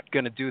 you're not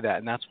going to do that.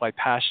 And that's why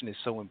passion is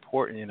so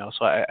important,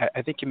 So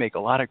I think you make a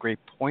lot of great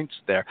points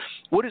there.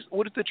 What is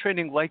the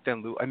training like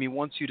then, Lou? I mean,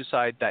 once you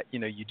decide that,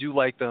 you do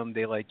like them,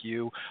 they like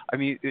you, I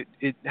mean,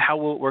 how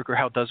will it work or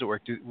how does it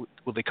work?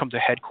 Will they come to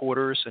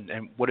headquarters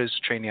and what does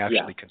training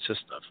actually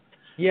consist of?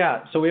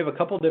 Yeah, so we have a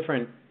couple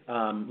different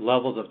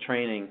levels of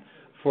training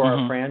for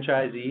our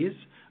franchisees.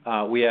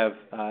 We have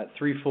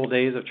 3 full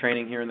days of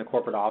training here in the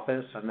corporate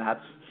office, and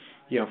that's,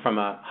 from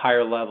a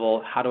higher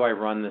level, how do I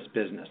run this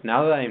business?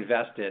 Now that I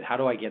invested, how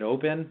do I get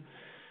open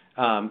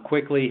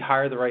quickly,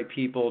 hire the right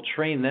people,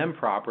 train them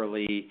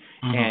properly,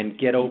 and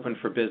get open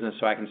for business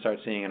so I can start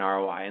seeing an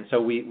ROI? And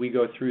so we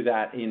go through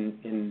that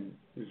in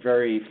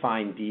very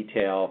fine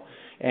detail,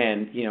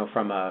 and,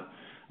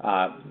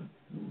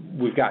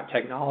 we've got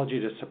technology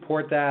to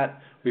support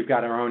that. We've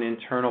got our own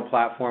internal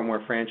platform where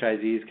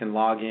franchisees can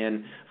log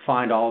in,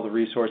 find all the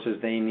resources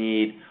they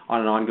need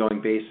on an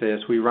ongoing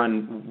basis. We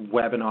run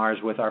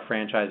webinars with our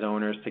franchise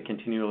owners to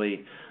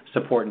continually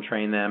support and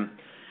train them.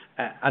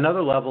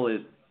 Another level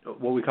is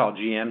what we call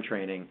GM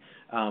training.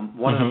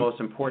 One of the most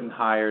important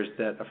hires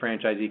that a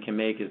franchisee can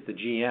make is the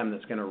GM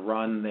that's going to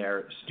run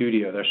their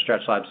studio, their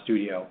StretchLab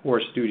studio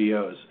or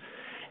studios.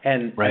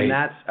 And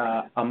that's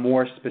a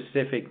more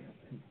specific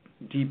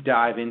deep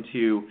dive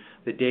into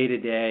the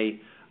day-to-day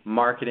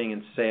marketing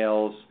and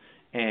sales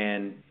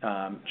and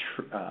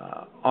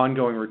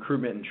ongoing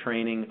recruitment and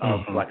training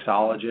of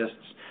flexologists.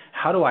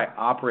 How do I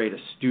operate a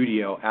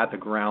studio at the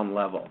ground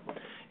level?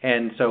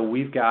 And so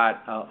we've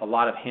got a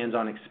lot of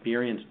hands-on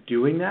experience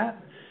doing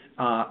that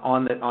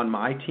on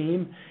my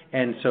team.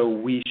 And so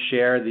we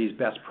share these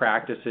best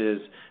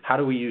practices. How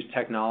do we use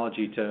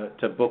technology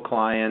to book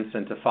clients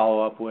and to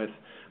follow up with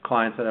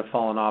clients that have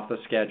fallen off the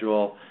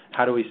schedule?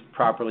 How do we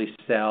properly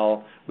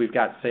sell? We've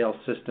got sales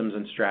systems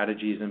and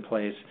strategies in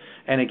place.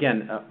 And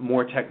again,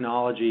 more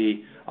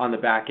technology on the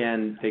back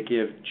end that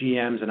give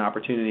GMs an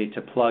opportunity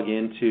to plug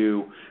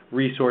into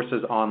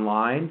resources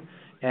online,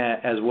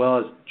 as well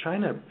as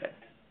trying to,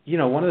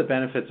 one of the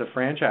benefits of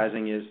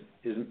franchising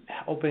is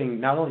helping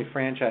not only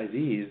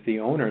franchisees, the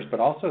owners, but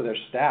also their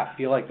staff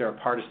feel like they're a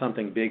part of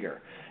something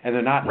bigger and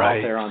they're not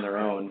out there on their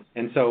own.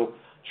 And so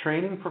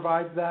training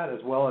provides that, as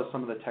well as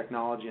some of the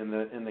technology and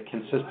the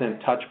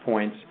consistent touch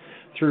points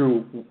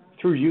through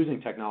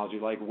using technology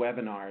like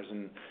webinars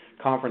and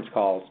conference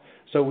calls.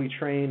 So we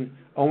train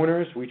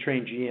owners, we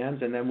train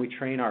GMs, and then we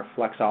train our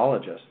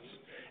flexologists.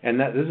 And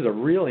this is a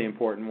really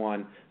important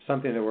one,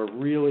 something that we're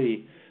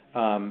really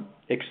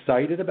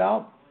excited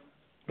about,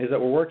 is that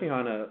we're working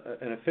on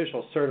an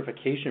official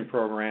certification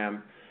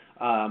program,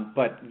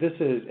 but this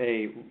is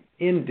a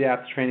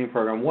in-depth training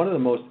program, one of the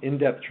most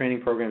in-depth training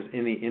programs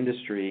in the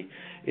industry.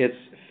 It's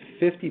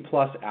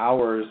 50-plus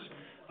hours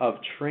of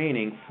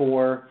training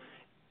for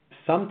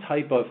some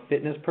type of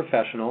fitness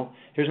professional.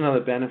 Here's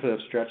another benefit of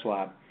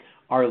StretchLab.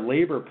 Our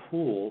labor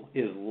pool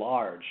is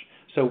large,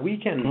 so we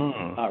can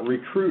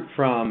recruit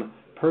from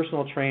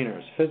personal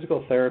trainers,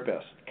 physical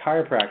therapists,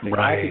 chiropractic,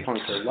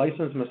 acupuncture,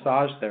 licensed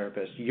massage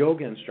therapists,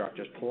 yoga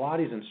instructors,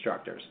 Pilates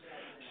instructors.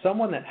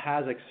 Someone that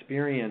has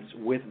experience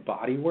with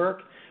body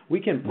work, we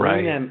can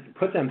bring them,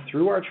 put them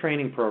through our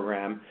training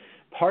program.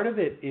 Part of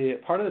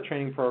the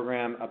training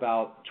program,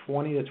 about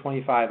 20 to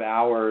 25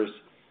 hours,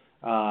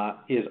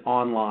 is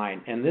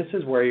online, and this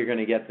is where you're going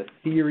to get the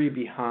theory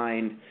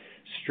behind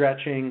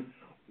stretching,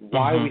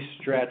 why we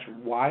stretch,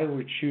 why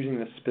we're choosing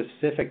the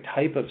specific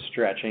type of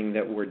stretching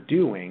that we're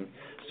doing,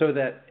 so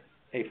that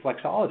a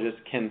flexologist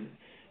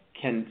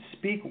can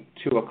speak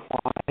to a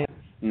client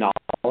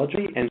knowledge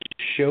and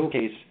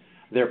showcase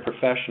their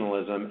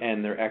professionalism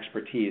and their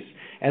expertise.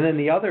 And then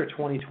the other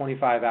 20,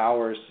 25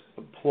 hours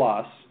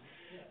plus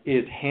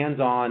is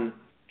hands-on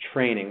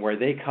training, where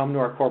they come to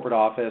our corporate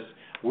office.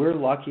 We're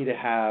lucky to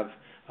have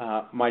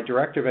my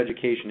director of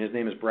education. His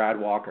name is Brad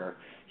Walker.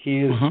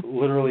 He is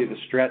literally the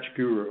stretch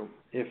guru.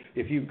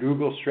 If you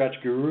Google stretch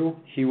guru,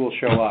 he will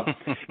show up.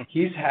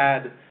 He's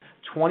had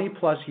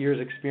 20-plus years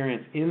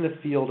experience in the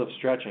field of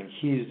stretching.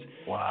 He's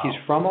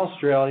from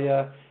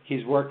Australia.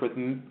 He's worked with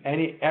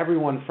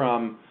everyone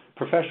from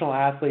professional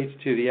athletes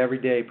to the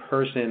everyday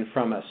person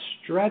from a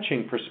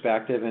stretching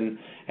perspective, and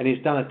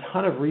he's done a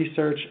ton of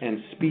research and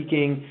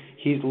speaking.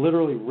 He's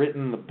literally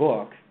written the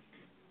book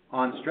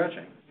on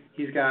stretching.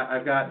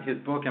 I've got his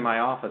book in my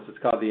office. It's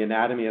called The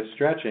Anatomy of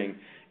Stretching,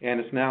 and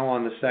it's now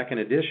on the second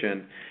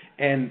edition.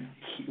 And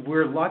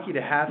we're lucky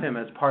to have him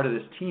as part of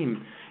this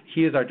team.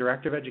 He is our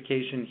director of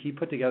education. He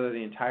put together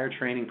the entire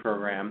training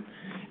program.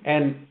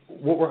 And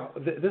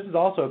this is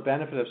also a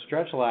benefit of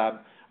StretchLab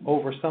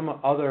over some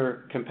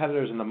other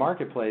competitors in the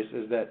marketplace,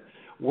 is that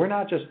we're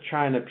not just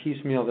trying to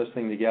piecemeal this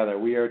thing together.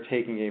 We are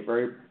taking a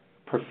very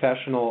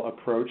professional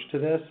approach to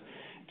this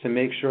to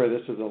make sure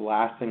this is a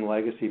lasting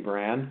legacy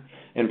brand.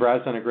 And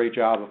Brad's done a great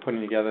job of putting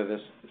together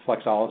this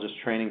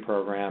flexologist training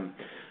program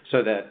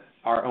so that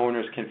our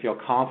owners can feel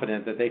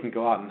confident that they can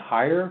go out and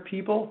hire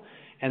people,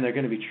 and they're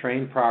going to be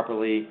trained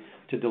properly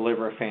to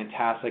deliver a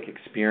fantastic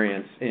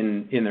experience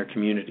in their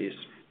communities.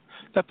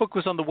 That book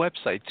was on the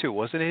website too,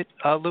 wasn't it,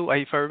 Lou?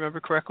 If I remember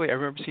correctly, I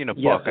remember seeing a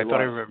book. Yes, I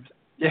thought I remember.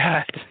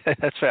 Yeah,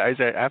 that's right. I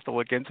said I have to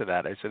look into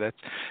that. I said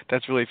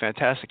that's really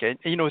fantastic. And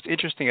it's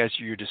interesting as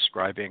you're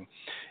describing,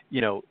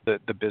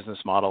 the business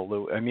model,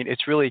 Lou. I mean,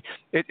 it's really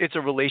it's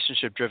a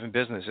relationship-driven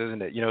business,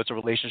 isn't it? It's a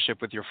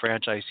relationship with your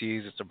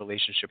franchisees. It's a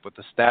relationship with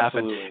the staff,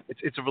 Absolutely. and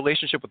it's a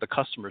relationship with the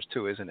customers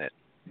too, isn't it?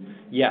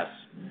 Yes.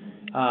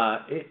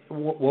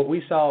 What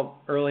we saw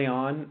early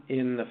on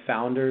in the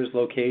founders'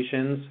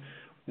 locations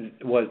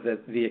was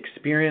that the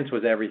experience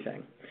was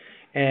everything.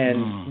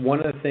 And one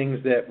of the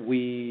things that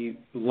we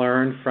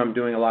learned from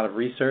doing a lot of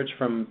research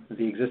from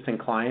the existing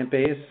client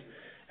base,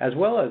 as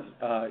well as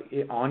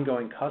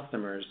ongoing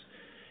customers,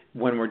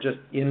 when we're just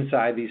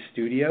inside these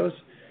studios,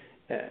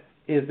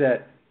 is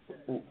that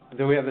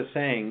we have a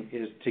saying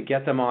is to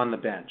get them on the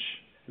bench,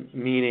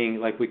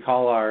 meaning like we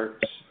call our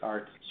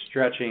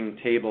stretching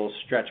tables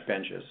stretch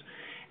benches.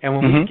 And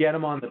when we get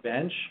them on the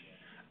bench,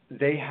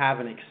 they have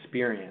an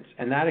experience.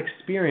 And that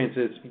experience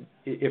is,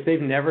 if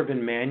they've never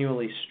been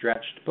manually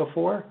stretched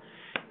before,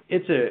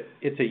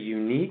 it's a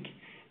unique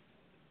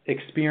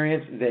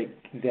experience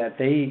that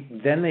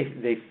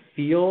they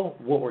feel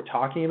what we're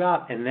talking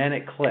about, and then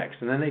it clicks,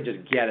 and then they just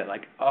get it.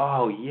 Like,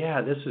 oh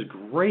yeah, this is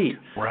great.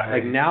 Right.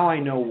 Like now I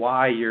know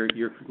why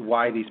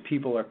why these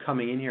people are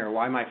coming in here,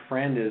 why my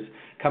friend is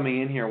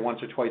coming in here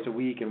once or twice a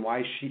week, and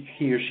why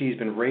he or she's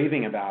been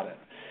raving about it.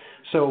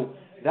 So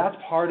that's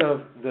part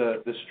of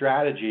the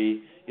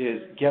strategy,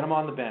 is get them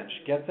on the bench,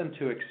 get them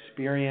to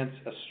experience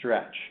a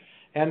stretch.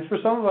 And for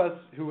some of us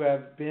who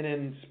have been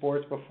in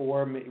sports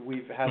before,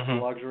 we've had the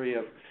luxury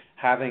of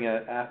having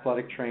an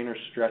athletic trainer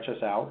stretch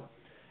us out.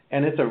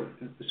 And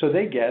so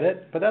they get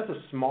it, but that's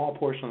a small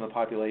portion of the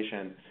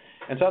population.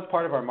 And so that's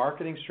part of our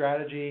marketing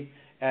strategy,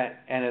 and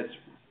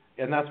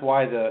that's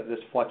why this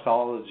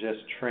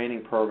flexologist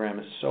training program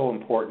is so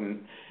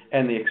important,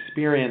 and the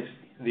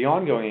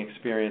ongoing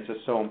experience is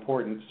so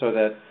important, so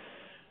that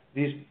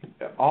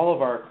all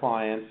of our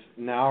clients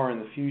now or in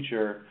the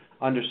future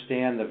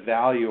understand the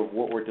value of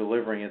what we're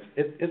delivering.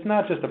 It's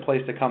not just a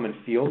place to come and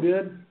feel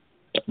good,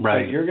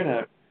 right? But you're going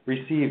to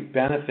receive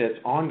benefits,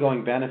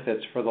 ongoing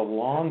benefits for the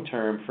long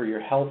term for your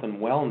health and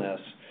wellness,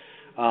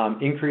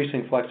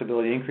 increasing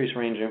flexibility, increased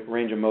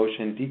range of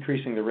motion,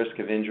 decreasing the risk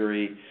of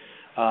injury,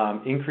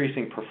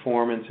 increasing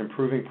performance,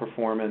 improving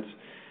performance,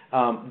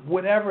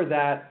 whatever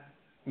that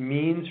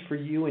means for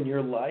you in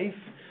your life.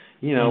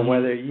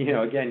 Whether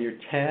again you're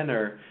 10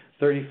 or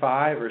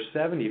 35 or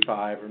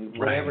 75 or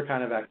whatever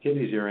kind of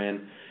activities you're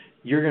in,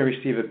 you're going to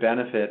receive a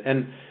benefit.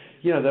 And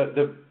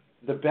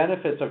the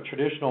benefits of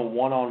traditional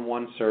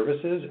one-on-one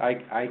services,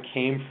 I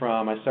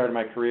started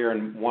my career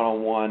in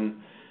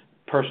one-on-one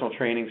personal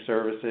training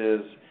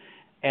services,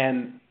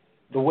 and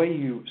the way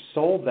you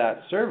sold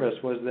that service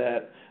was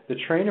that the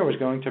trainer was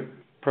going to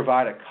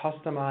provide a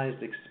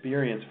customized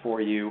experience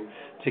for you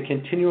to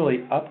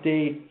continually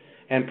update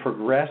and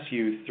progress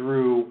you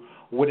through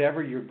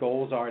whatever your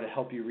goals are to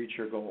help you reach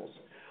your goals.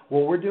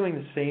 Well, we're doing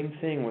the same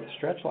thing with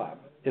StretchLab.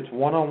 It's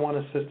one-on-one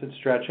assisted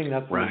stretching.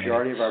 That's the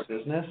majority of our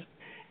business.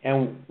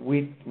 And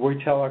we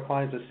tell our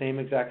clients the same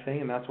exact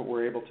thing, and that's what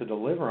we're able to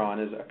deliver on,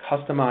 is a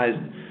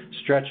customized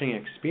stretching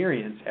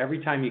experience.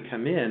 Every time you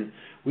come in,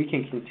 we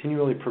can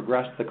continually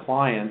progress the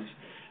clients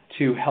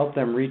to help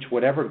them reach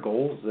whatever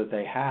goals that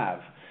they have.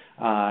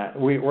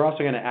 We're also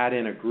going to add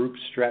in a group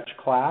stretch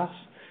class,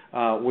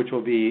 which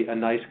will be a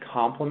nice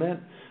complement,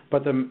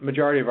 but the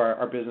majority of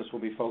our business will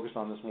be focused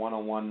on this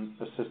one-on-one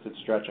assisted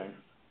stretching.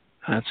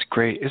 That's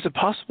great. Is it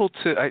possible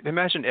I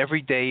imagine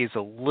every day is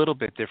a little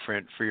bit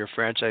different for your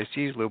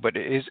franchisees, Lou, but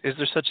is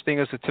there such thing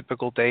as a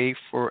typical day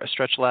for a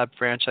StretchLab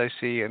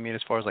franchisee? I mean,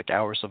 as far as like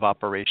hours of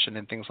operation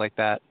and things like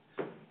that?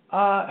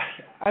 Yes.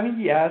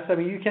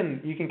 You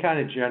can kind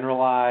of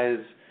generalize.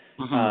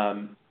 If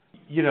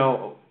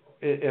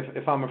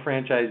I'm a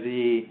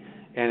franchisee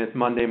and it's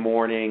Monday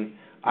morning,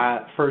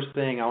 first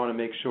thing I want to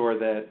make sure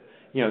that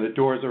the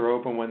doors are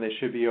open when they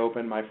should be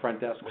open. My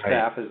front desk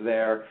staff is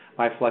there.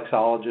 My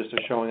flexologists are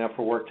showing up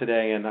for work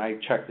today, and I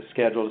check the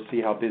schedule to see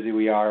how busy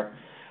we are.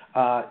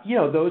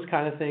 Those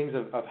kind of things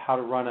of how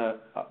to run a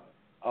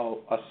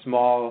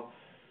small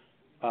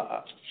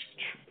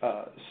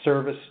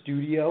service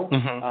studio.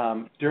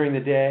 During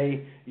the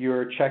day,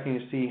 you're checking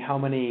to see how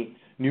many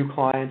new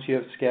clients you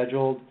have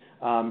scheduled,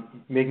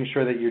 making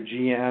sure that your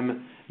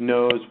GM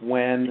knows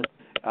when,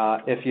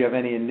 if you have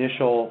any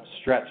initial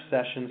stretch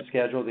session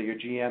scheduled, that your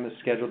GM is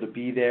scheduled to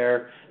be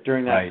there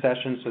during that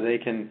session so they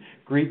can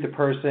greet the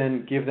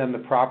person, give them the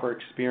proper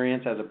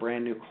experience as a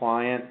brand new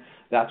client.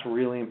 That's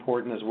really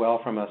important as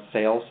well from a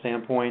sales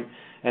standpoint.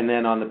 And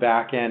then on the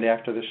back end,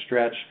 after the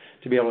stretch,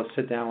 to be able to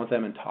sit down with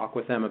them and talk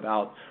with them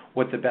about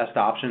what the best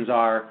options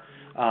are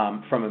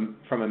from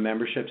a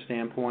membership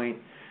standpoint.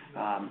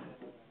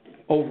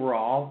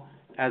 Overall,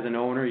 as an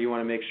owner, you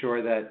want to make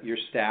sure that your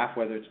staff,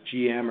 whether it's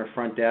GM or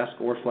front desk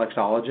or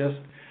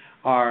flexologist,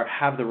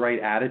 have the right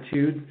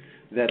attitude,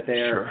 that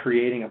they're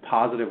creating a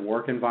positive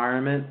work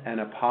environment and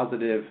a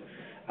positive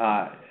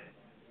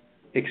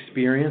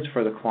experience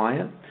for the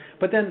client.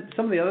 But then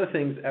some of the other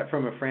things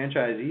from a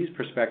franchisee's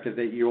perspective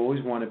that you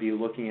always want to be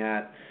looking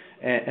at,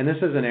 and this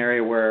is an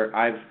area where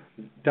I've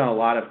done a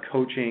lot of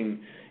coaching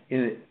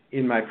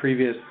in my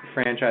previous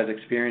franchise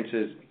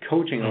experiences,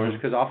 coaching owners,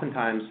 because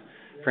oftentimes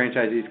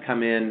franchisees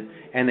come in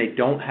and they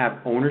don't have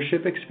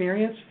ownership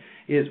experience,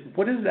 is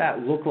what does that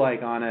look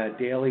like on a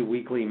daily,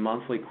 weekly,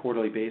 monthly,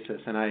 quarterly basis?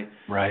 And I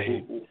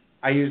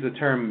use the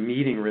term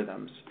meeting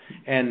rhythms,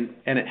 and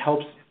it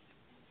helps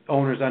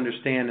owners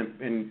understand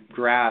and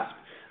grasp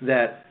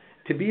that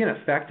to be an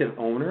effective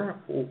owner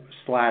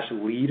 /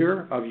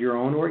 leader of your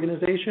own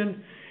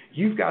organization,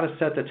 you've got to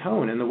set the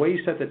tone. And the way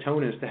you set the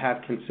tone is to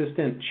have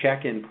consistent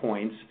check-in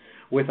points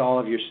with all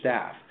of your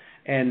staff.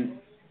 And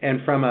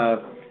from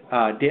a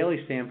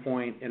daily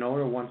standpoint, an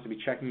owner wants to be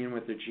checking in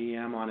with their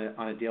GM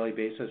on a daily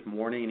basis,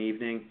 morning and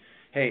evening.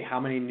 Hey, how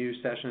many new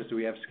sessions do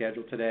we have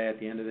scheduled today at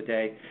the end of the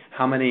day?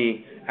 How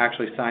many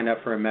actually signed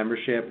up for a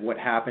membership? What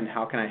happened?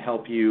 How can I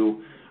help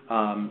you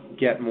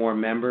get more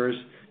members,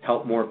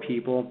 help more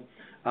people?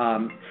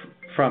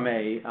 From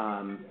a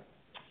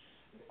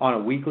on a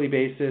weekly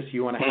basis.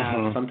 You want to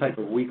have some type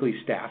of weekly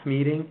staff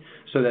meeting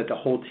so that the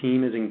whole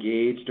team is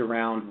engaged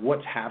around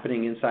what's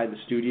happening inside the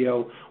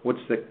studio. What's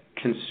the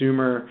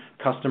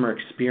customer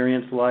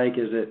experience like?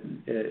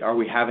 Are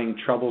we having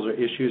troubles or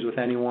issues with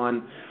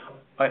anyone?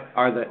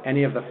 Are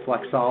any of the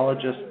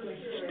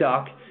flexologists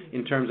stuck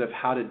in terms of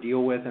how to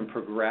deal with and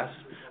progress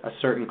a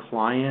certain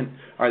client?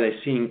 Are they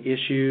seeing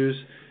issues,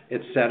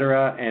 et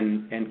cetera?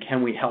 And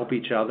can we help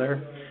each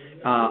other?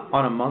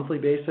 On a monthly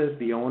basis,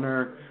 the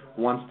owner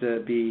wants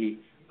to be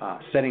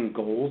setting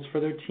goals for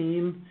their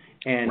team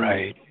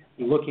and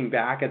looking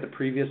back at the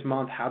previous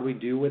month, how do we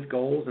do with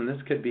goals? And this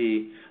could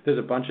be, there's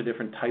a bunch of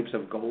different types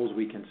of goals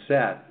we can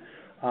set,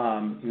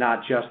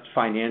 not just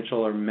financial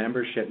or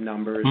membership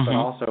numbers, but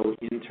also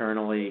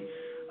internally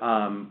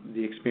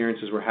the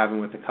experiences we're having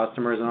with the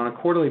customers. And on a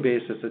quarterly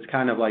basis, it's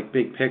kind of like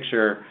big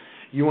picture.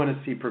 You want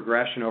to see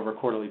progression over a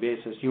quarterly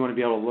basis. You want to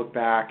be able to look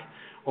back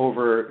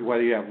over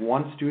whether you have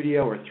 1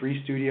 studio or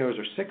 3 studios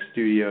or 6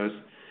 studios.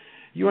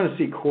 You want to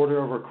see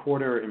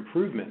quarter-over-quarter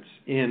improvements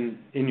in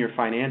your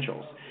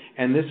financials.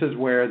 And this is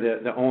where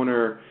the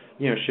owner,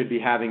 should be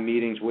having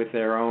meetings with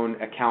their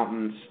own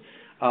accountants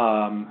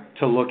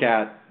to look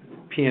at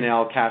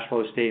P&L cash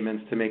flow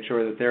statements to make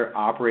sure that they're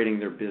operating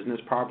their business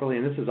properly.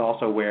 And this is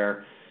also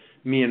where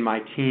me and my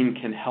team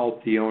can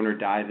help the owner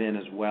dive in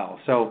as well.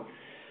 So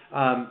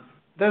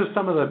those are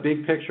some of the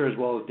big picture as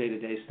well as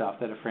day-to-day stuff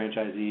that a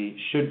franchisee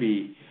should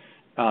be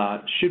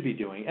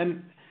doing.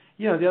 And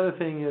the other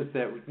thing is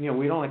that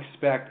we don't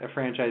expect a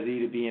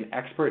franchisee to be an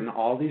expert in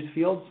all these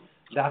fields.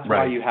 That's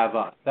why you have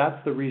us.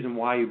 That's the reason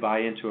why you buy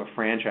into a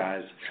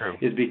franchise. True.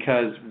 Is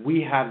because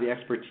we have the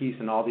expertise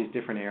in all these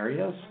different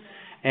areas,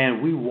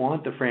 and we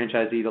want the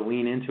franchisee to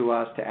lean into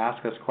us, to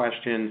ask us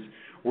questions.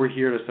 We're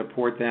here to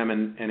support them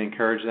and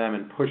encourage them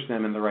and push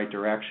them in the right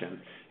direction.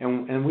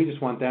 And we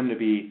just want them to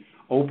be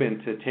open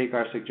to take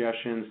our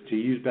suggestions, to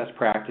use best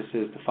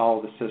practices, to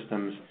follow the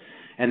systems.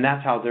 And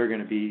that's how they're going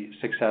to be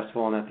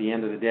successful, and at the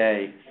end of the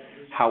day,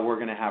 how we're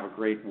going to have a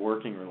great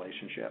working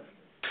relationship.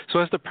 So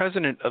as the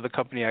president of the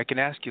company, I can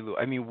ask you,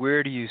 Lou,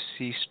 where do you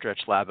see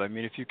StretchLab?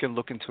 If you can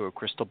look into a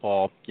crystal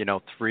ball,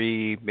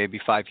 3, maybe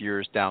 5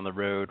 years down the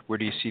road, where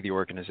do you see the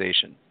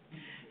organization?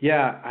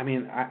 Yeah,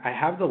 I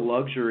have the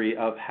luxury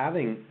of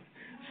having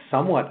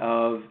somewhat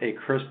of a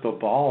crystal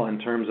ball in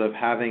terms of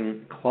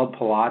having Club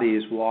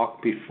Pilates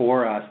walk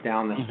before us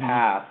down this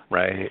path.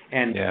 Right.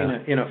 And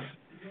in a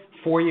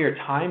 4-year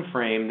time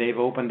frame, they've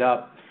opened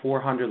up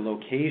 400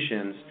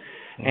 locations.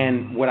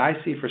 And what I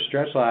see for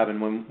StretchLab,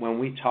 and when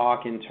we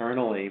talk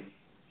internally,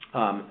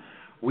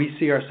 we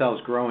see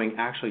ourselves growing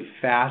actually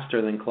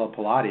faster than Club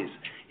Pilates.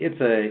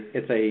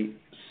 It's a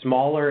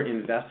smaller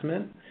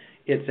investment.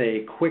 It's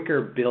a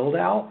quicker build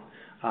out,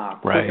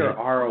 quicker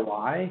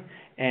ROI,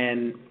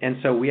 and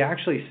so we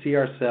actually see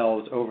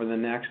ourselves over the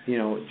next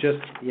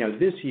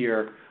this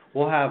year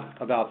we'll have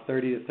about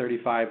 30 to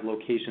 35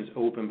 locations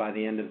open by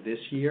the end of this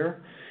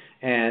year.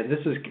 And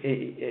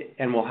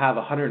we'll have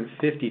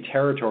 150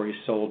 territories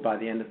sold by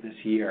the end of this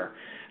year.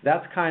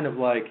 That's kind of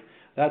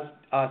that's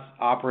us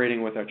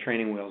operating with our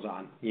training wheels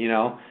on.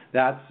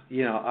 That's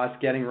us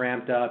getting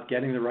ramped up,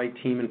 getting the right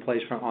team in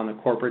place on the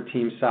corporate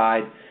team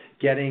side,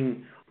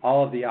 getting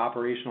all of the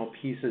operational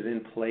pieces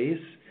in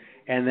place,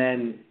 and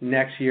then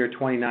next year,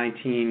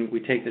 2019, we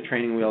take the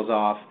training wheels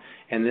off,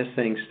 and this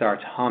thing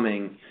starts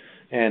humming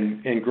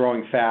and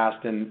growing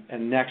fast. And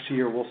next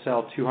year we'll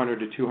sell 200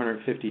 to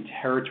 250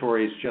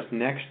 territories just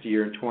next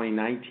year in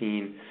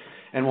 2019,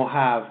 and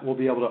we'll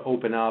be able to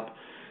open up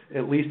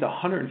at least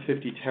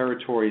 150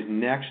 territories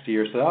next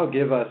year. So that'll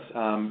give us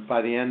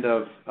by the end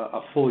of a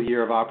full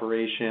year of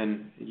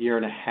operation, year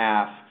and a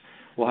half,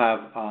 we'll have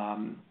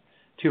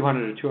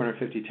 200 to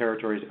 250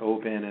 territories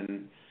open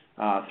and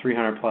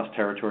 300 plus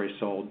territories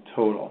sold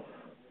total.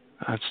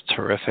 That's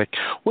terrific.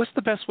 What's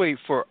the best way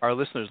for our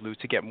listeners, Lou,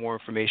 to get more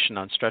information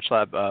on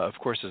StretchLab? Of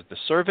course, is the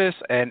service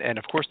and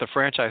of course, the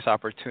franchise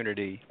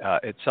opportunity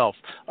itself.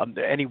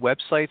 Any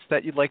websites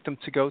that you'd like them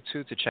to go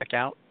to check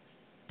out?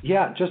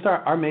 Yeah, just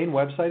our main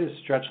website is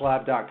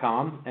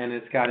stretchlab.com, and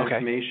it's got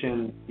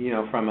information,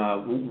 from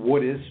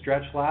what is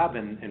StretchLab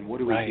and what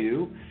do we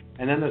do.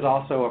 And then there's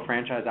also a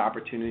franchise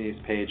opportunities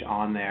page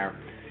on there.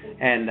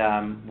 And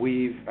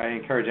I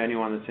encourage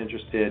anyone that's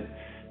interested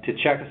to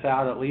check us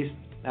out, at least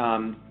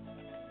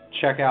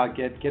check out,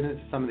 get into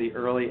some of the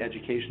early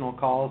educational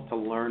calls to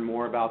learn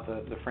more about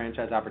the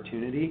franchise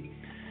opportunity.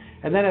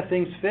 And then if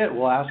things fit,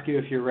 we'll ask you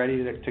if you're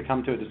ready to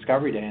come to a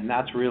discovery day. And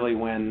that's really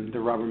when the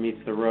rubber meets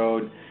the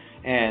road.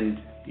 And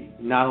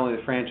not only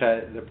the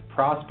franchise, the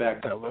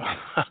prospect.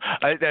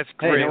 That's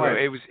great.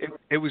 Hey,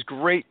 it was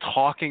great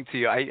talking to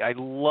you. I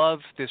love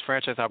this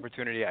franchise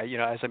opportunity.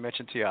 As I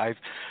mentioned to you, I've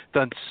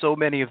done so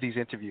many of these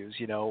interviews,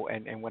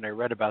 and when I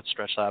read about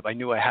StretchLab, I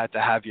knew I had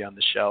to have you on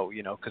the show,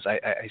 because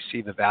I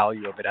see the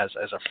value of it as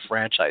a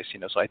franchise,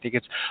 So I think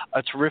it's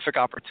a terrific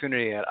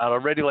opportunity, and I'd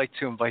already like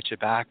to invite you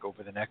back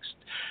over the next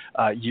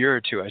year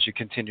or two as you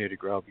continue to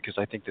grow, because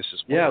I think this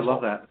is wonderful. Yeah, I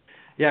love that.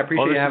 Yeah, I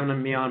appreciate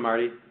having me on,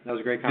 Marty. That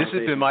was a great conversation.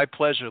 This has been my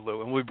pleasure,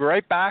 Lou, and we'll be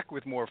right back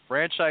with more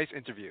franchise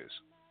interviews.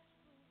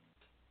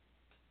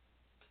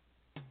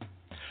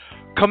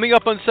 Coming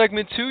up on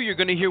segment 2, you're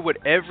going to hear what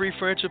every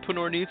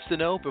Franchipreneur needs to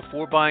know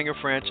before buying a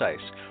franchise.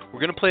 We're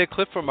going to play a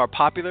clip from our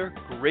popular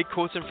Great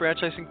Quotes in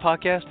Franchising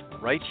podcast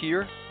right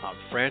here on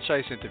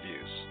Franchise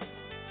Interviews.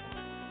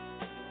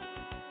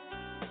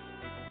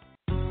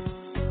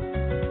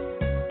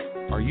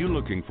 Are you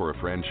looking for a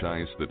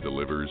franchise that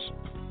delivers?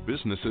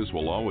 Businesses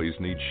will always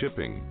need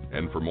shipping,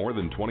 and for more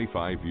than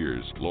 25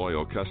 years,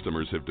 loyal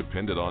customers have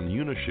depended on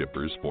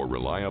Unishippers for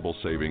reliable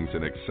savings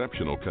and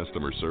exceptional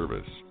customer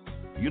service.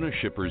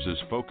 Unishippers is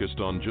focused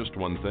on just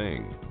one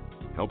thing: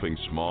 helping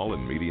small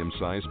and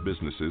medium-sized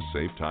businesses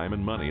save time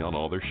and money on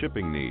all their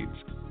shipping needs.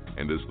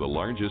 And as the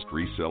largest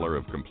reseller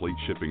of complete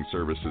shipping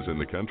services in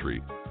the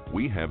country,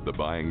 we have the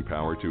buying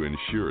power to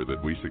ensure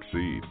that we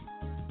succeed.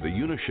 The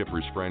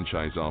Unishippers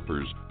franchise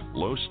offers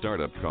low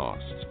startup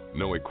costs,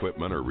 no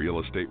equipment or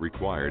real estate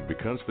required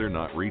because they're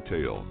not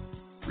retail,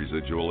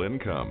 residual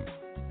income,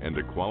 and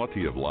a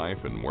quality of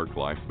life and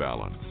work-life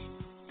balance.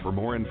 For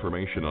more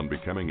information on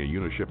becoming a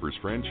Unishippers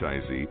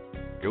franchisee,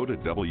 go to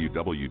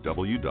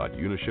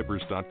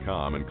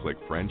www.unishippers.com and click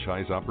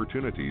Franchise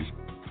Opportunities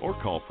or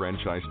call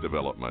Franchise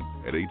Development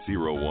at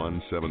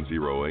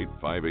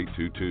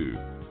 801-708-5822.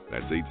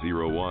 That's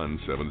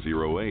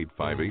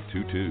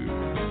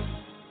 801-708-5822.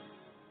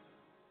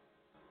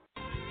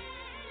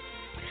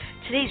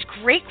 Today's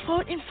Great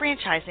Quote in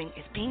Franchising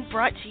is being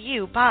brought to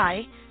you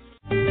by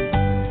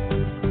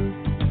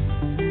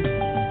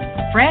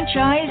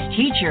Franchise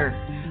Teacher.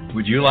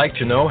 Would you like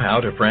to know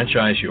how to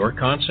franchise your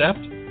concept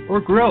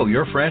or grow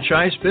your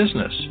franchise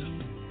business?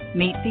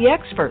 Meet the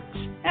experts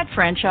at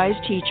Franchise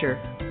Teacher.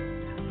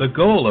 The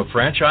goal of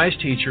Franchise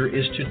Teacher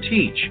is to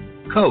teach,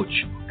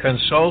 coach,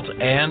 consult,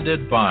 and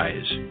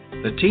advise.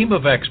 The team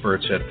of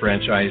experts at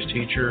Franchise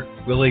Teacher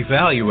will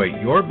evaluate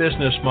your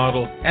business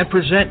model and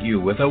present you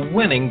with a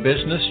winning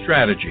business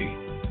strategy.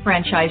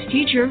 Franchise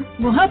Teacher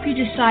will help you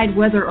decide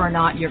whether or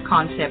not your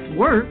concept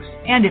works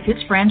and if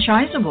it's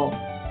franchisable.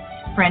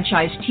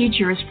 Franchise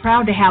Teacher is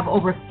proud to have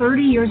over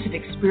 30 years of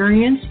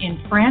experience in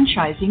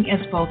franchising as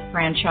both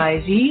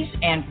franchisees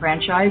and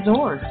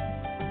franchisors.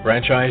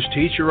 Franchise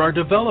Teacher are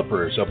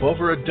developers of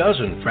over a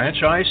dozen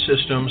franchise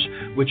systems,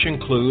 which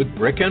include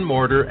brick and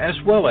mortar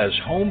as well as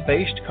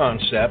home-based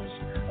concepts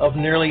of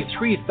nearly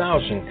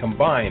 3,000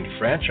 combined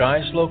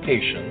franchise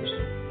locations.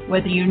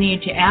 Whether you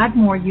need to add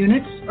more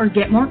units or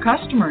get more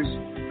customers,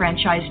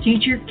 Franchise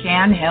Teacher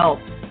can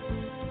help.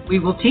 We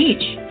will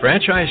teach.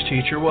 Franchise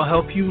Teacher will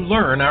help you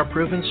learn our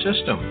proven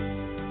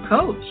system.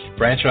 Coach.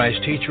 Franchise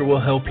Teacher will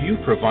help you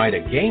provide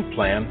a game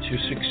plan to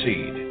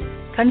succeed.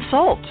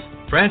 Consult.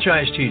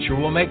 Franchise Teacher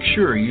will make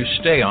sure you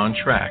stay on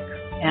track.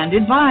 And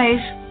advise.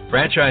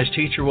 Franchise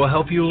Teacher will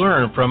help you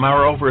learn from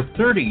our over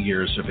 30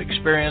 years of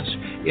experience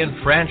in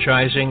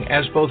franchising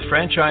as both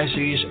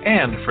franchisees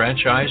and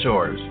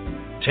franchisors.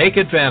 Take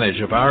advantage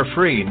of our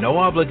free,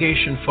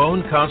 no-obligation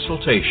phone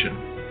consultation.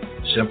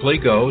 Simply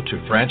go to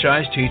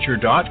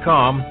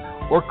franchiseteacher.com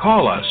or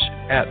call us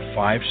at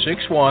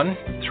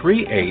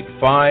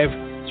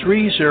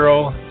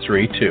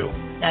 561-385-3032.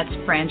 That's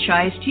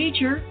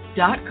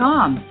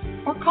franchiseteacher.com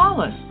or call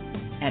us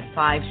at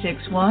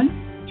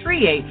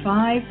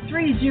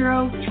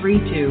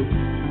 561-385-3032.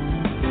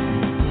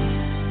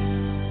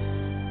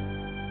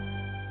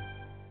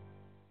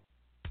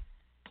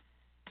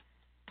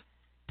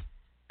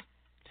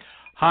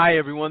 Hi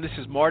everyone, this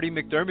is Marty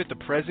McDermott, the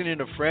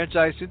President of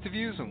Franchise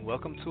Interviews, and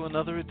welcome to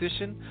another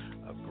edition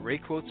of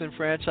Great Quotes in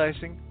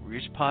Franchising, where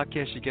each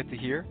podcast you get to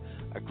hear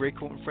a great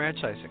quote in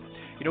franchising.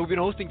 You know, we've been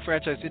hosting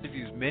franchise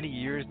interviews many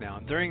years now,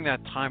 and during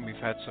that time we've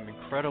had some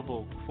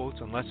incredible quotes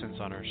and lessons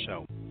on our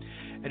show.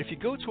 And if you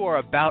go to our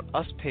About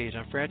Us page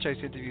on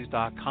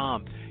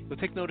franchiseinterviews.com, you'll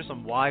take notice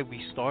on why we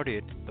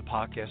started the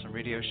podcast and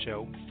radio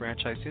show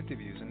Franchise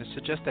Interviews, and it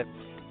suggests that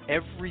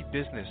every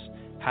business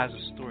has a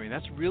story. And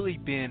that's really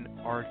been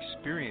our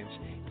experience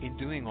in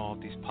doing all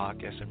of these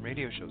podcasts and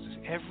radio shows.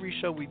 Every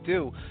show we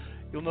do,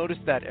 you'll notice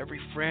that every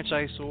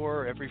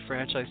franchisor, every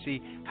franchisee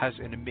has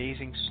an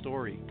amazing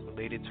story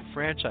related to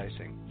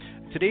franchising.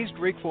 Today's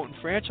Great Quote in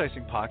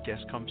Franchising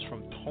podcast comes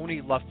from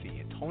Tony Luffy.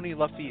 And Tony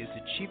Luffy is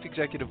the Chief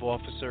Executive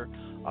Officer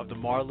of the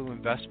Marlowe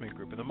Investment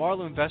Group. And the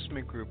Marlowe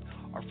Investment Group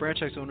are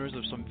franchise owners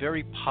of some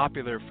very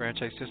popular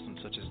franchise systems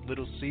such as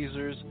Little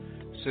Caesars,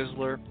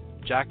 Sizzler,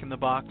 Jack in the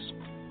Box,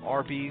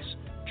 Arby's,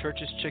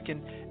 Church's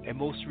Chicken, and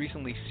most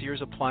recently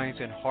Sears Appliance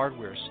and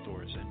Hardware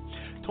stores. And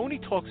Tony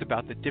talks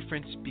about the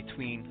difference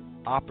between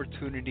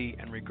opportunity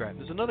and regret.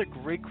 There's another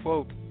great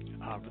quote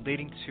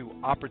relating to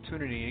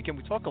opportunity. And again,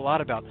 we talk a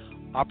lot about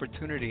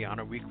opportunity on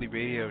our weekly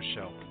radio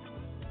show.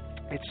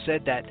 It's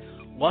said that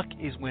luck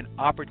is when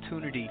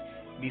opportunity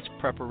meets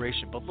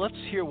preparation. But let's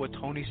hear what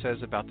Tony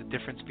says about the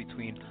difference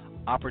between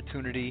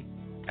opportunity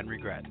and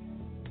regret.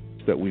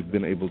 That we've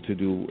been able to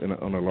do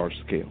on a large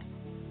scale.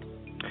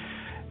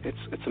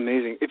 It's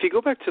amazing. If you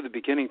go back to the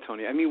beginning,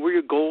 Tony, I mean, were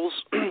your goals,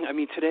 I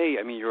mean, today,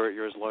 I mean,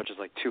 you're as large as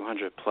like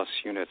 200 plus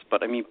units,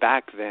 but I mean,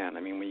 back then, I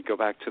mean, when you go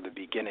back to the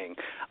beginning,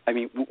 I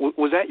mean,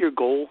 was that your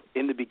goal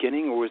in the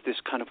beginning, or was this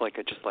kind of like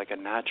just like a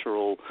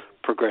natural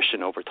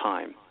progression over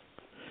time?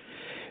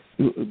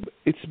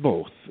 It's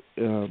both.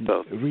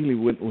 Both. Really,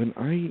 when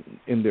I,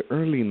 in the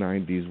early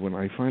 90s, when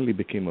I finally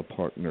became a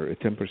partner, a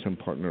 10%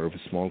 partner of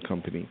a small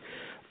company,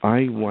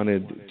 I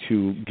wanted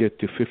to get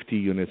to 50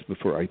 units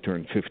before I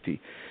turned 50.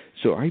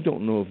 So I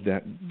don't know if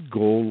that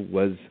goal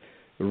was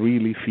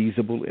really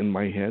feasible in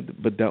my head,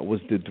 but that was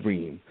the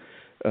dream.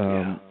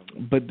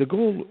 But the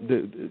goal,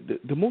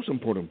 the most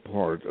important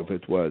part of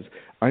it was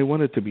I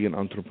wanted to be an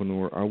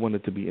entrepreneur, I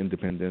wanted to be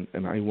independent,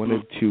 and I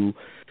wanted to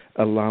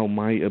allow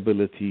my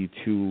ability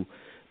to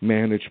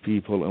manage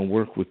people and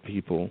work with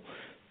people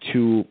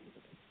to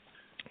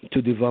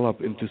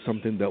develop into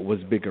something that was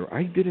bigger.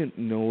 I didn't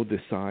know the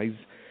size,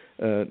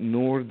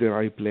 nor did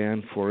I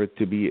plan for it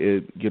to be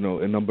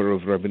a number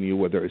of revenue,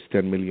 whether it's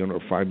 10 million or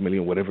 5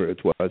 million, whatever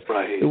it was.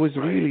 Right, it was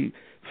really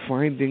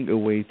finding a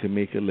way to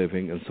make a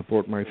living and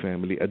support my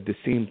family, at the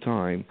same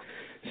time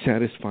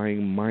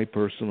satisfying my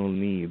personal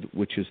need,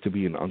 which is to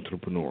be an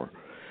entrepreneur.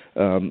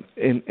 And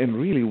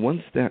really,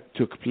 once that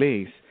took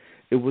place,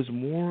 it was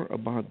more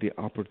about the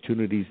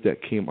opportunities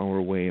that came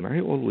our way. And I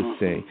always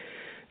say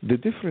the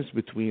difference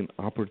between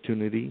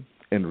opportunity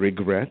and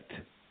regret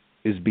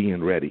is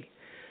being ready.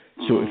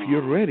 So if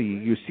you're ready,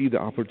 you see the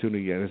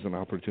opportunity as an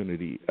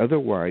opportunity.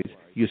 Otherwise,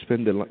 you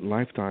spend a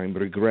lifetime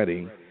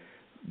regretting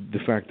the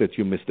fact that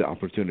you missed the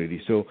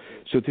opportunity. So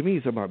to me,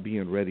 it's about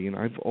being ready. And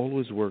I've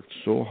always worked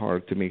so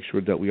hard to make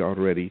sure that we are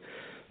ready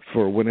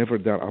for whenever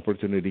that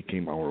opportunity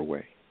came our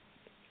way.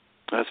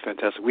 That's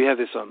fantastic. We have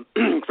this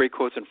great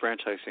quotes in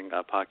franchising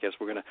podcast.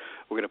 We're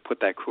gonna put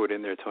that quote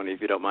in there, Tony,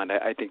 if you don't mind.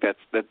 I think that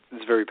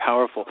is very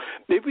powerful.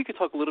 Maybe we could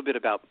talk a little bit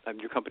about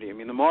your company. I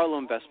mean, the Marlowe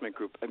Investment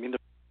Group. I mean,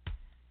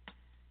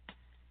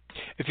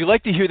 if you'd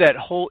like to hear that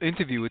whole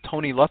interview with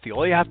Tony Luffy,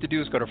 all you have to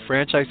do is go to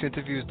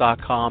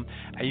franchiseinterviews.com,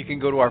 and you can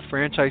go to our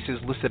franchises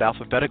listed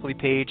alphabetically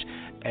page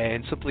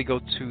and simply go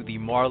to the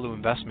Marlowe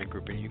Investment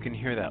Group, and you can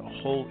hear that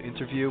whole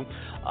interview.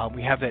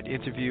 We have that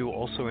interview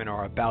also in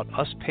our About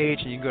Us page,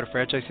 and you can go to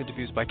franchise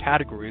interviews by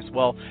category as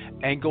well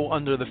and go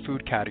under the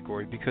food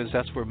category, because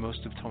that's where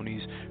most of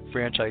Tony's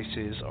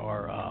franchises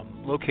are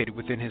located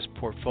within his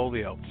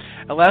portfolio.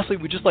 And lastly,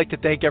 we'd just like to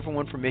thank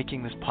everyone for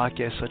making this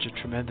podcast such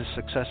a tremendous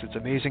success. It's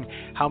amazing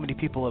how many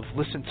people have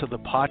listened to the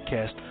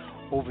podcast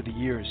over the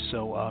years,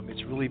 so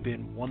it's really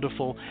been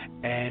wonderful,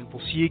 and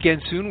we'll see you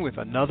again soon with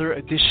another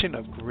edition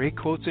of Great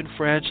Quotes in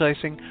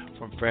Franchising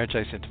from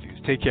Franchise Interviews.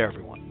 Take care,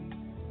 everyone.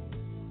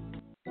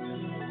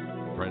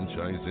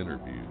 Franchise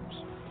Interviews.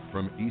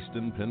 From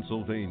Easton,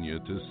 Pennsylvania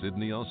to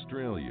Sydney,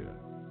 Australia,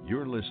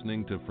 you're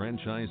listening to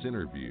Franchise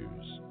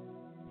Interviews.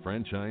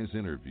 Franchise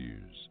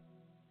Interviews.